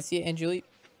sleep. I see it, and Julie.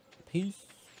 Peace.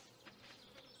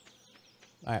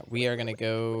 Alright, we are gonna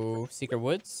go Secret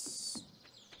Woods.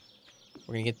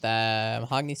 We're gonna get the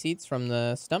mahogany seeds from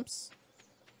the stumps.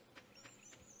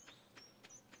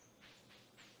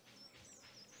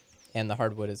 And the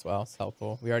hardwood as well. It's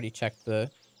helpful. We already checked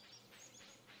the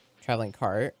traveling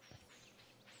cart.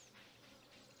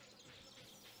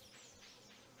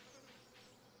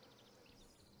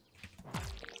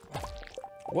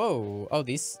 Whoa. Oh,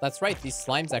 that's right. These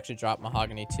slimes actually drop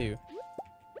mahogany too.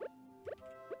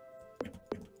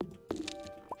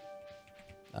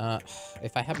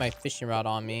 If I have my fishing rod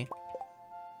on me,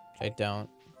 which I don't.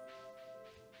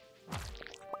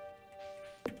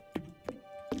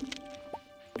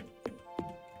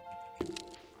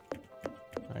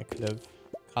 I could have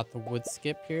caught the wood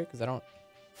skip here, because I don't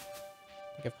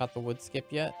think I've caught the wood skip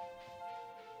yet.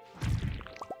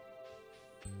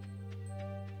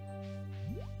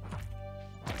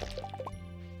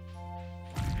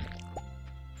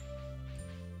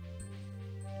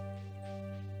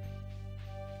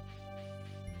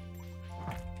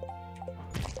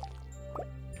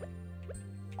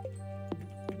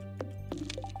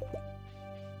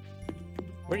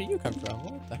 Where did you come from?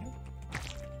 What the heck?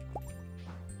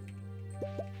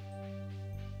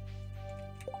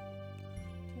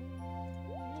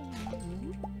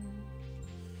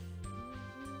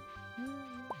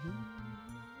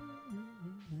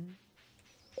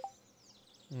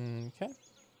 Okay.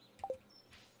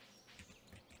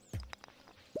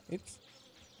 Oops.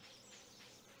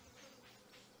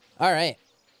 All right.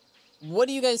 What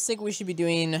do you guys think we should be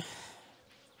doing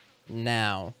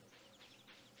now?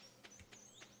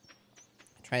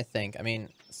 Trying to think. I mean,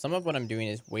 some of what I'm doing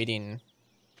is waiting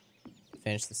to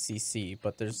finish the CC,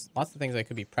 but there's lots of things I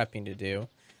could be prepping to do.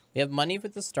 We have money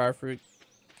with the starfruit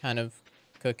kind of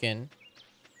cooking.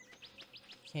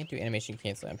 Can't do animation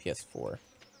cancel on PS4.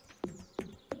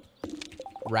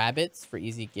 Rabbits for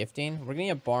easy gifting. We're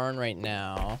getting a barn right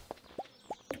now.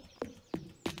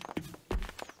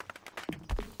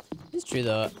 It's true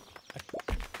though. A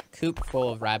coop full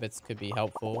of rabbits could be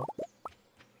helpful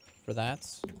for that.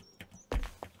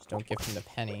 Don't give him the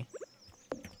penny.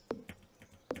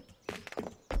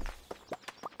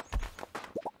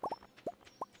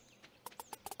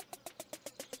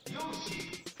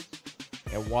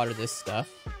 Yeah, water this stuff.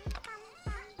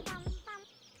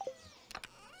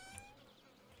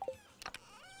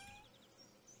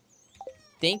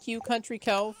 Thank you, Country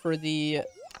Cow, for the...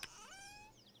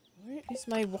 Where is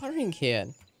my watering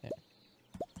can? Yeah.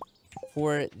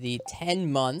 For the 10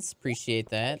 months. Appreciate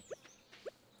that.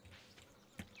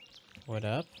 What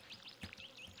up?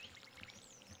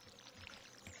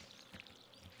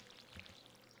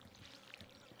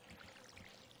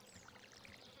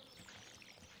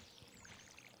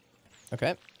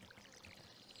 Okay.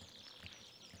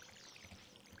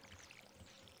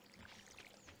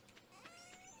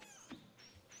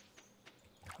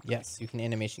 Yes, you can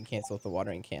animation cancel with the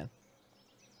watering can.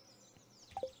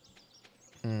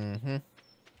 Mm-hmm.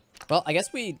 Well, I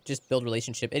guess we just build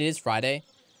relationship. It is Friday,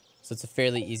 so it's a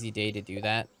fairly easy day to do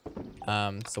that.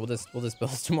 So we'll just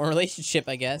build some more relationship,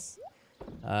 I guess.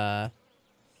 Yeah,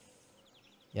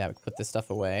 we can put this stuff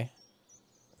away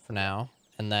for now,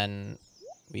 and then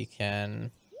we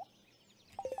can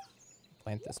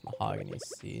plant this mahogany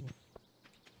seed.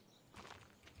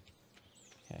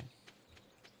 Okay.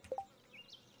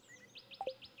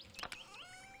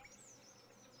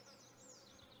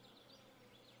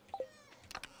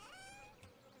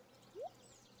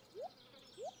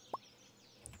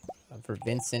 For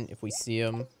Vincent, if we see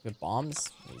him, we have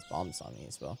bombs. There's bombs on me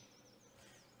as well.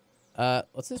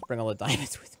 Let's just bring all the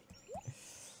diamonds with me.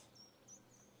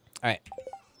 All right.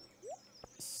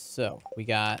 So we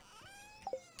got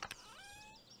a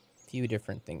few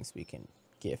different things we can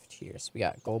gift here. So we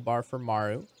got gold bar for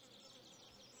Maru,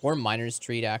 or miner's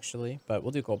treat actually, but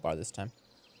we'll do gold bar this time.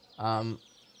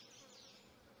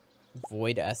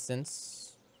 Void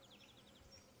essence.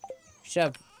 We should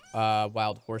have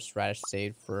wild horseradish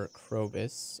saved for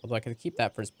Krobus. Although I could keep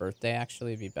that for his birthday,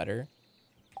 actually. It'd be better.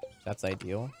 That's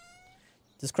ideal.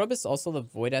 Does Krobus also the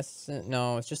void essence?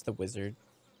 No, it's just the wizard.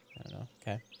 I don't know.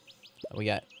 Okay. We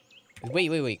got... Wait.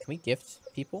 Can we gift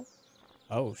people?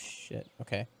 Oh, shit.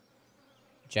 Okay.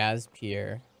 Jazz,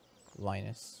 Pierre,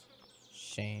 Linus,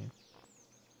 Shane.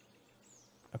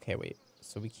 Okay, wait.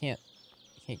 So we can't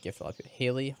gift a lot of people.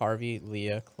 Haley, Harvey,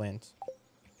 Leah, Clint,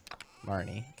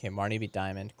 Marnie. Okay, Marnie be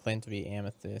diamond. Clint be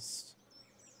amethyst.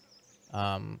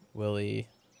 Willie,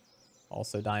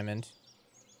 also diamond.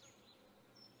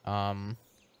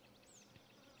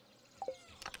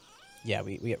 Yeah,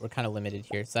 we're kind of limited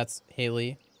here. So that's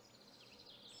Haley.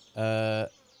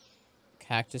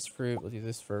 Cactus fruit. We'll do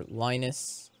this for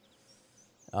Linus.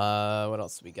 What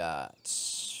else we got?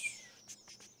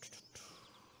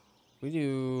 We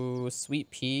do sweet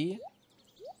pea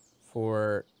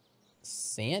for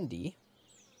Sandy.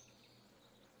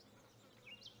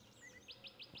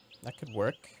 That could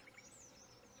work.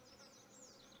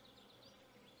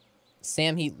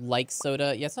 Sam, he likes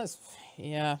soda. Yeah, it's not as...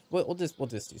 Yeah, we'll just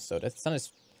do soda. It's not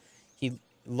as... He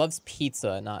loves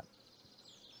pizza, not...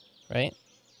 Right?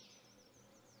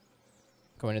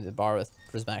 Going to the bar with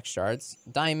prismatic shards.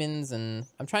 Diamonds, and...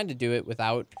 I'm trying to do it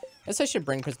without... I guess I should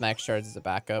bring prismatic shards as a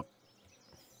backup.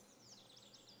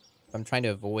 I'm trying to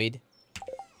avoid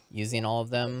using all of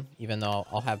them, even though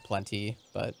I'll have plenty,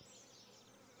 but...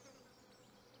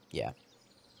 Yeah.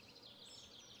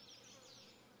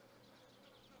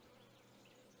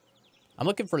 I'm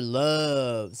looking for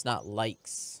loves, not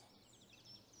likes.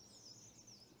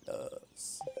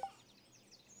 Loves.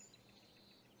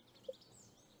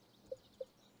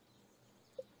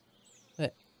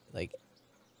 What? Like,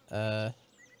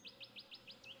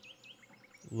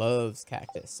 loves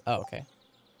cactus. Oh, okay.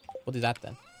 We'll do that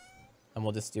then. And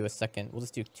we'll just do a second. We'll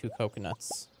just do 2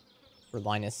 coconuts for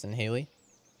Linus and Haley.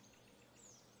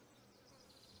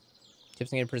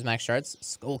 Tips and get prismatic shards.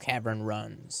 Skull Cavern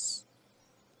runs.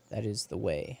 That is the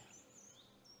way.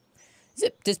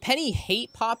 Does Penny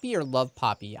hate Poppy or love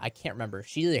Poppy? I can't remember.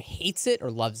 She either hates it or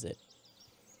loves it.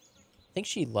 I think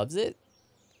she loves it.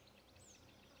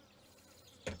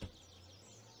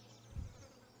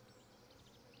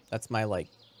 That's my, like,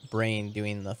 brain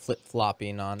doing the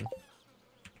flip-flopping on...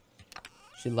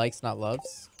 She likes, not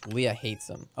loves. Leah hates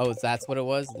him. Oh, that's what it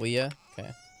was? Leah?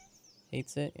 Okay.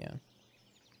 Hates it? Yeah.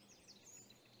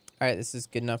 Alright, this is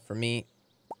good enough for me.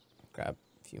 Grab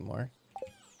a few more.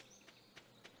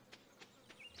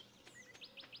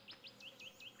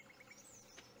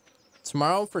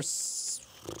 Tomorrow for...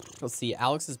 Let's see,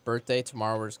 Alex's birthday.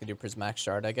 Tomorrow we're just gonna do Prismatic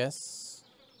Shard, I guess.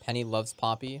 Penny loves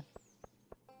Poppy.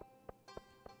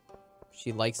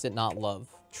 She likes it, not love.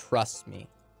 Trust me.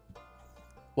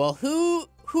 Well, who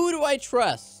do I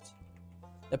trust?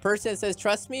 The person that says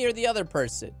trust me or the other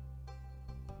person?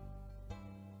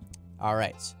 All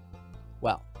right.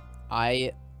 Well,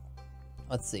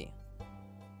 let's see.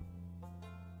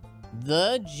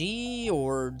 The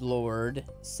Geord Lord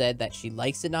said that she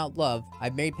likes it, not love.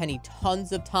 I've married Penny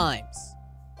tons of times.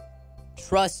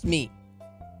 Trust me.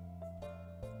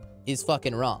 Is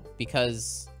fucking wrong.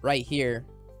 Because right here,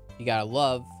 you gotta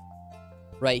love.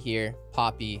 Right here,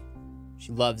 Poppy.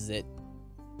 She loves it.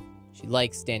 She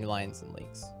likes dandelions and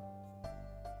lakes.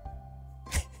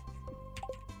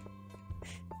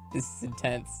 This is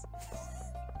intense.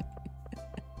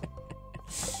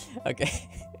 Okay.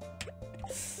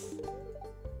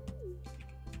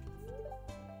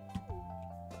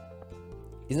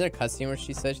 Isn't there a cutscene where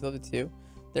she said she loved it too?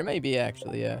 There may be,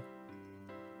 actually, yeah.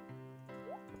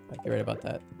 Might be right about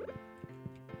that.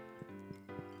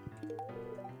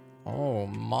 Oh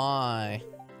my.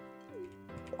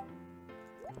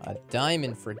 A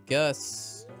diamond for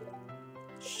Gus.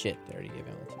 Shit, they already gave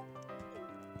him one too.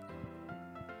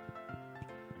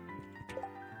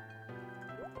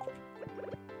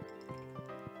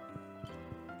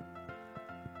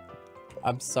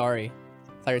 I'm sorry.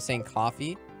 I thought you were saying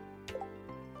coffee.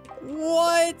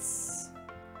 What?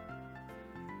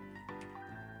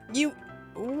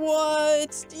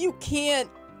 What? You can't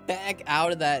back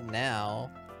out of that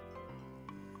now.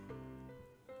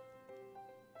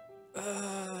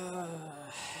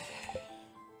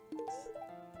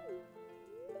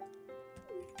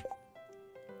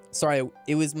 Sorry,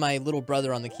 it was my little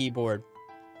brother on the keyboard.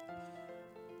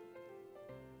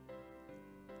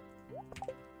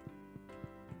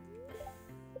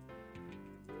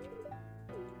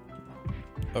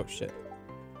 Oh, shit.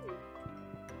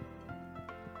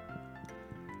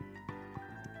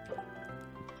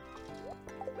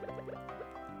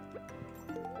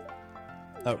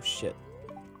 Oh, shit.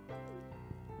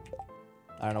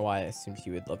 I don't know why I assumed he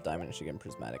would love diamond and should get him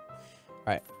prismatic.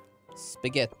 Alright.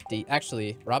 Spaghetti.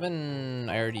 Actually, Robin,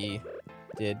 I already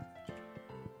did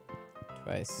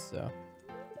twice, so.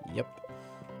 Yep.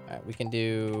 Alright, we can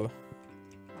do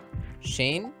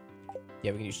Shane.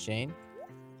 Yeah, we can do Shane.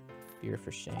 Beer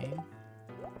for Shane.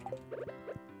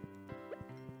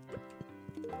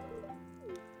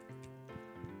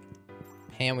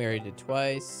 Pam, we already did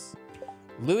twice.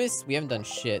 Lewis, we haven't done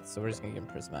shit, so we're just gonna give him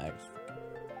prismatic.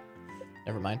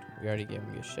 Never mind. We already gave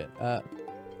him good shit.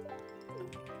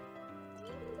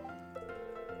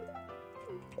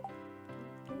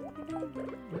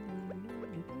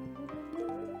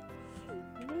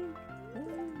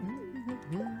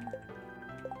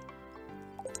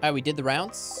 Alright, we did the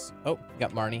rounds. Oh, we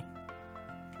got Marnie.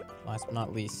 Last but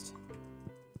not least.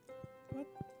 What?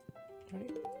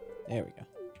 There we go.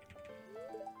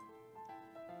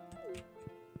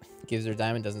 Gives her a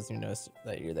diamond, doesn't seem to notice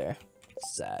that you're there.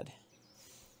 Sad.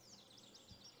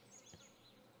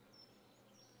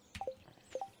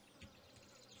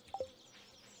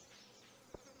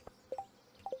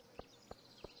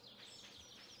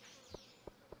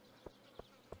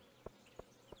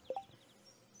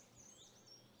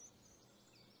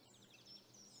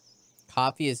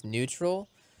 Coffee is neutral.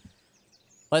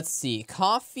 Let's see.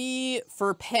 Coffee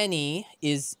for Penny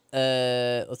is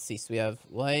let's see. So we have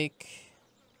like,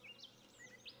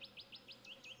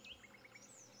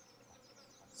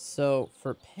 so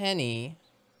for Penny,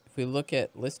 if we look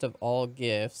at list of all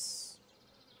gifts,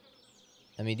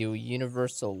 let me do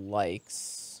universal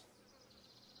likes.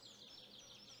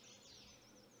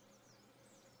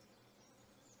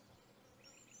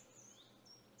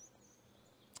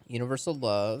 Universal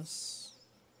loves.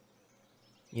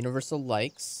 Universal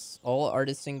likes, all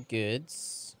artisan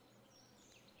goods,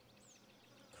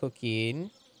 cooking,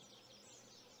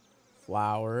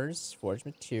 flowers, forged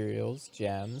materials,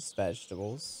 gems,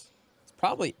 vegetables. It's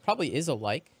probably is a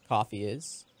like. Coffee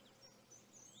is.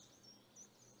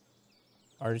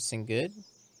 Artisan good,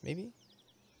 maybe.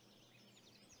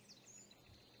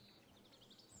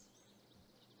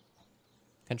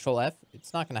 Control F.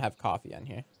 It's not gonna have coffee on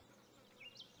here.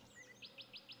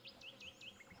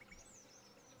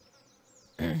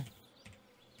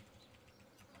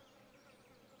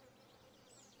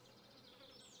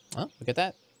 Oh, look at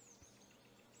that.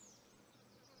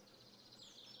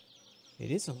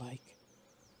 It is alike.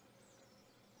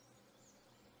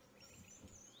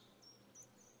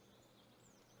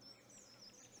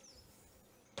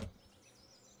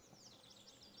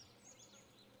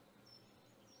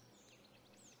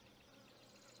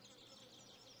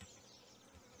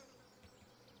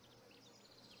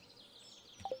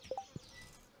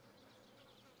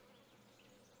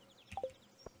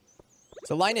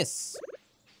 So Linus.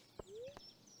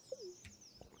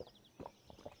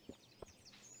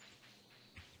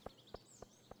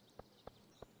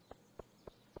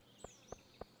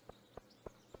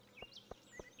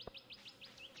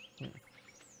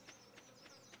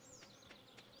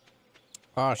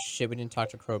 Oh shit, we didn't talk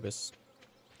to Krobus.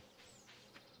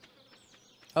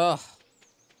 Ugh.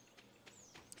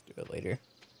 Let's do it later.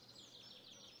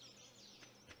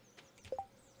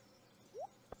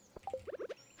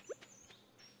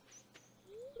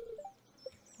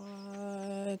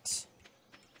 What?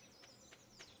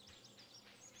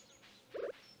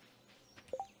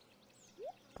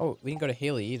 Oh, we didn't go to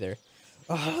Haley either.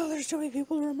 Oh, there's too many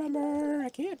people to remember. I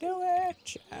can't do it.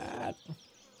 Chat.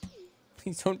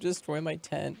 Please don't destroy my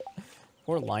tent.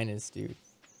 Poor Linus, dude.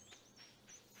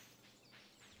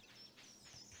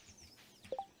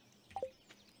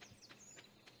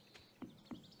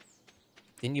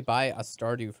 Didn't you buy a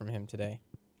Stardew from him today?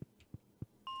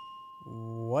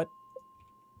 What?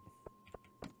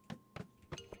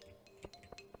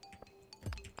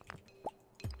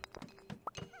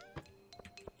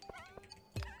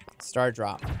 Star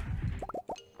drop.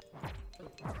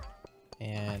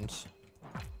 And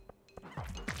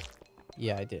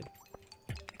yeah, I did.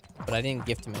 But I didn't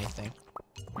gift him anything.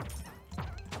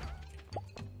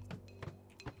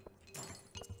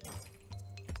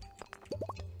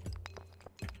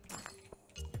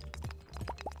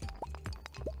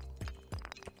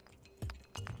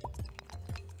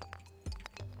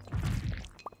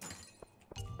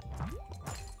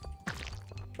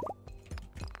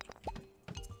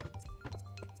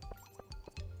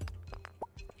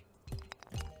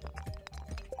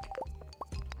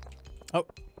 Oh,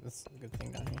 that's a good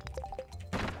thing down here.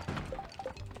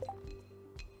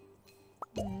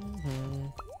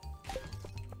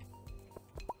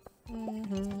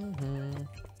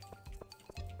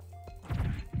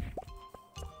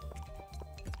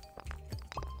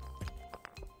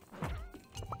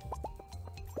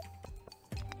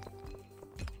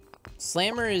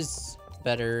 Slammer is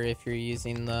better if you're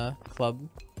using the club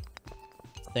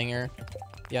thinger.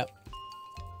 Yep.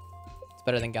 It's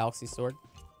better than Galaxy Sword.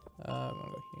 I'm gonna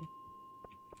go here.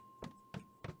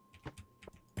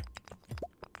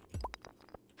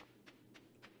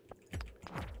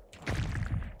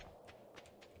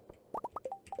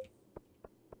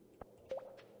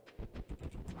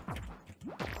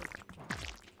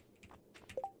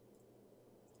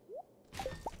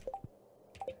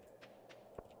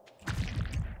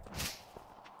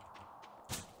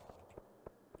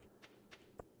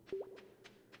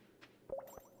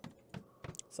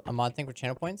 So a mod thing for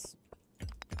channel points.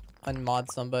 Unmod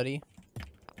somebody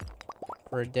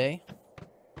for a day.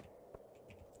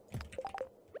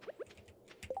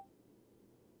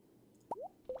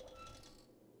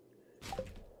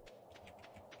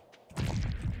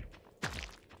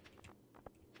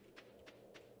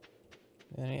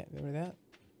 Any remember that?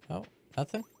 Oh,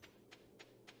 nothing.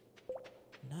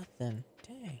 Nothing.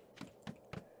 Dang.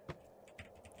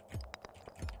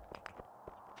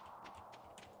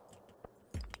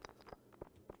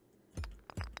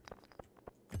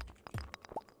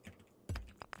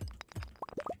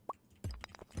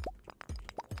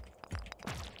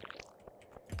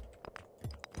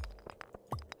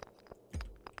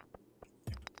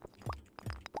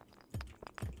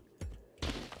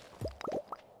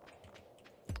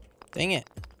 Dang it.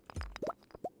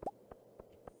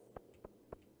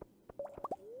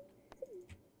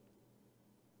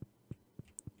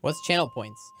 What's channel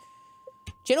points?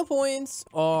 Channel points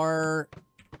are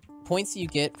points that you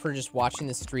get for just watching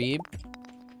the stream.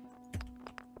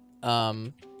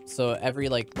 So every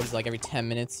every 10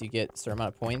 minutes you get a certain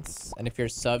amount of points. And if you're a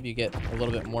sub, you get a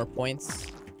little bit more points.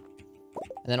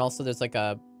 And then also there's like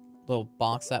a little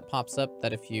box that pops up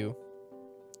that if you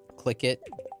click it,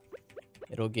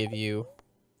 it'll give you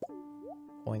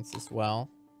points as well.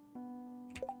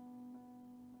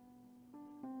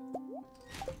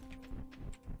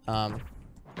 Man,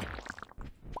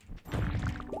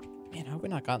 how have we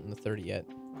not gotten the 30 yet?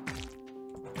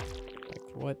 Like,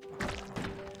 what?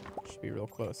 Should be real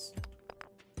close.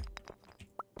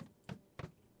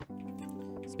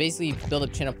 So basically, you build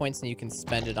up channel points and you can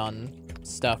spend it on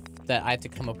stuff that I have to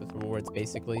come up with rewards,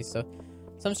 basically. So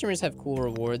some streamers have cool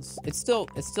rewards. It's still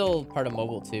part of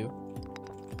mobile, too.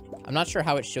 I'm not sure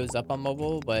how it shows up on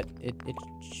mobile, but it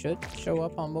should show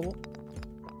up on mobile.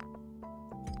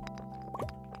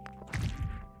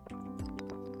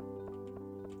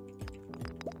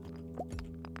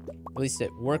 At least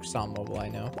it works on mobile, I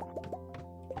know.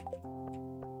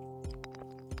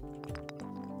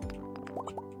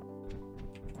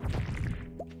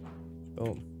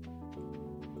 Boom.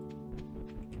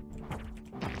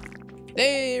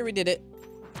 There, we did it.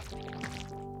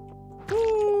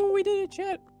 Woo, we did it,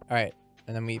 chat. All right,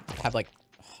 and then we have like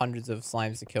hundreds of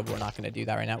slimes to kill, but we're not going to do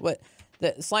that right now. But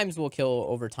the slimes will kill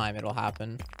over time. It'll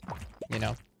happen, you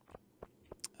know.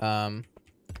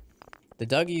 The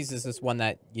Duggies is this one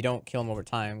that you don't kill them over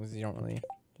time because you don't really,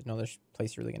 there's no other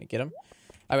place you're really going to get them.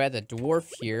 All right, the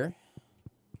dwarf here.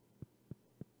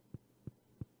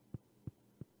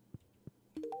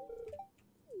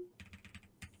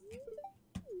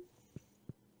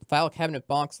 File cabinet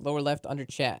box, lower left under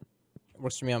chat. It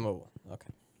works for me on mobile.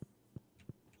 Okay.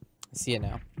 I see it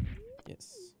now.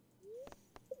 Yes.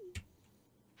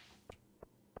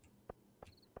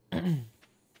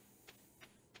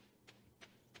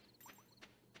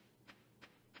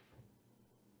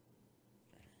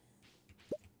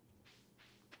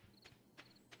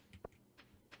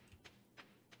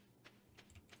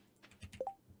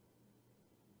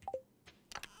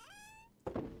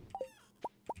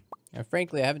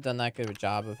 frankly, I haven't done that good of a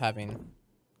job of having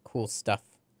cool stuff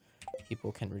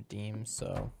people can redeem,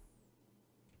 so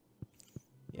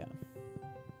yeah.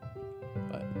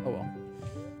 But, oh well.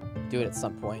 Do it at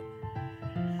some point.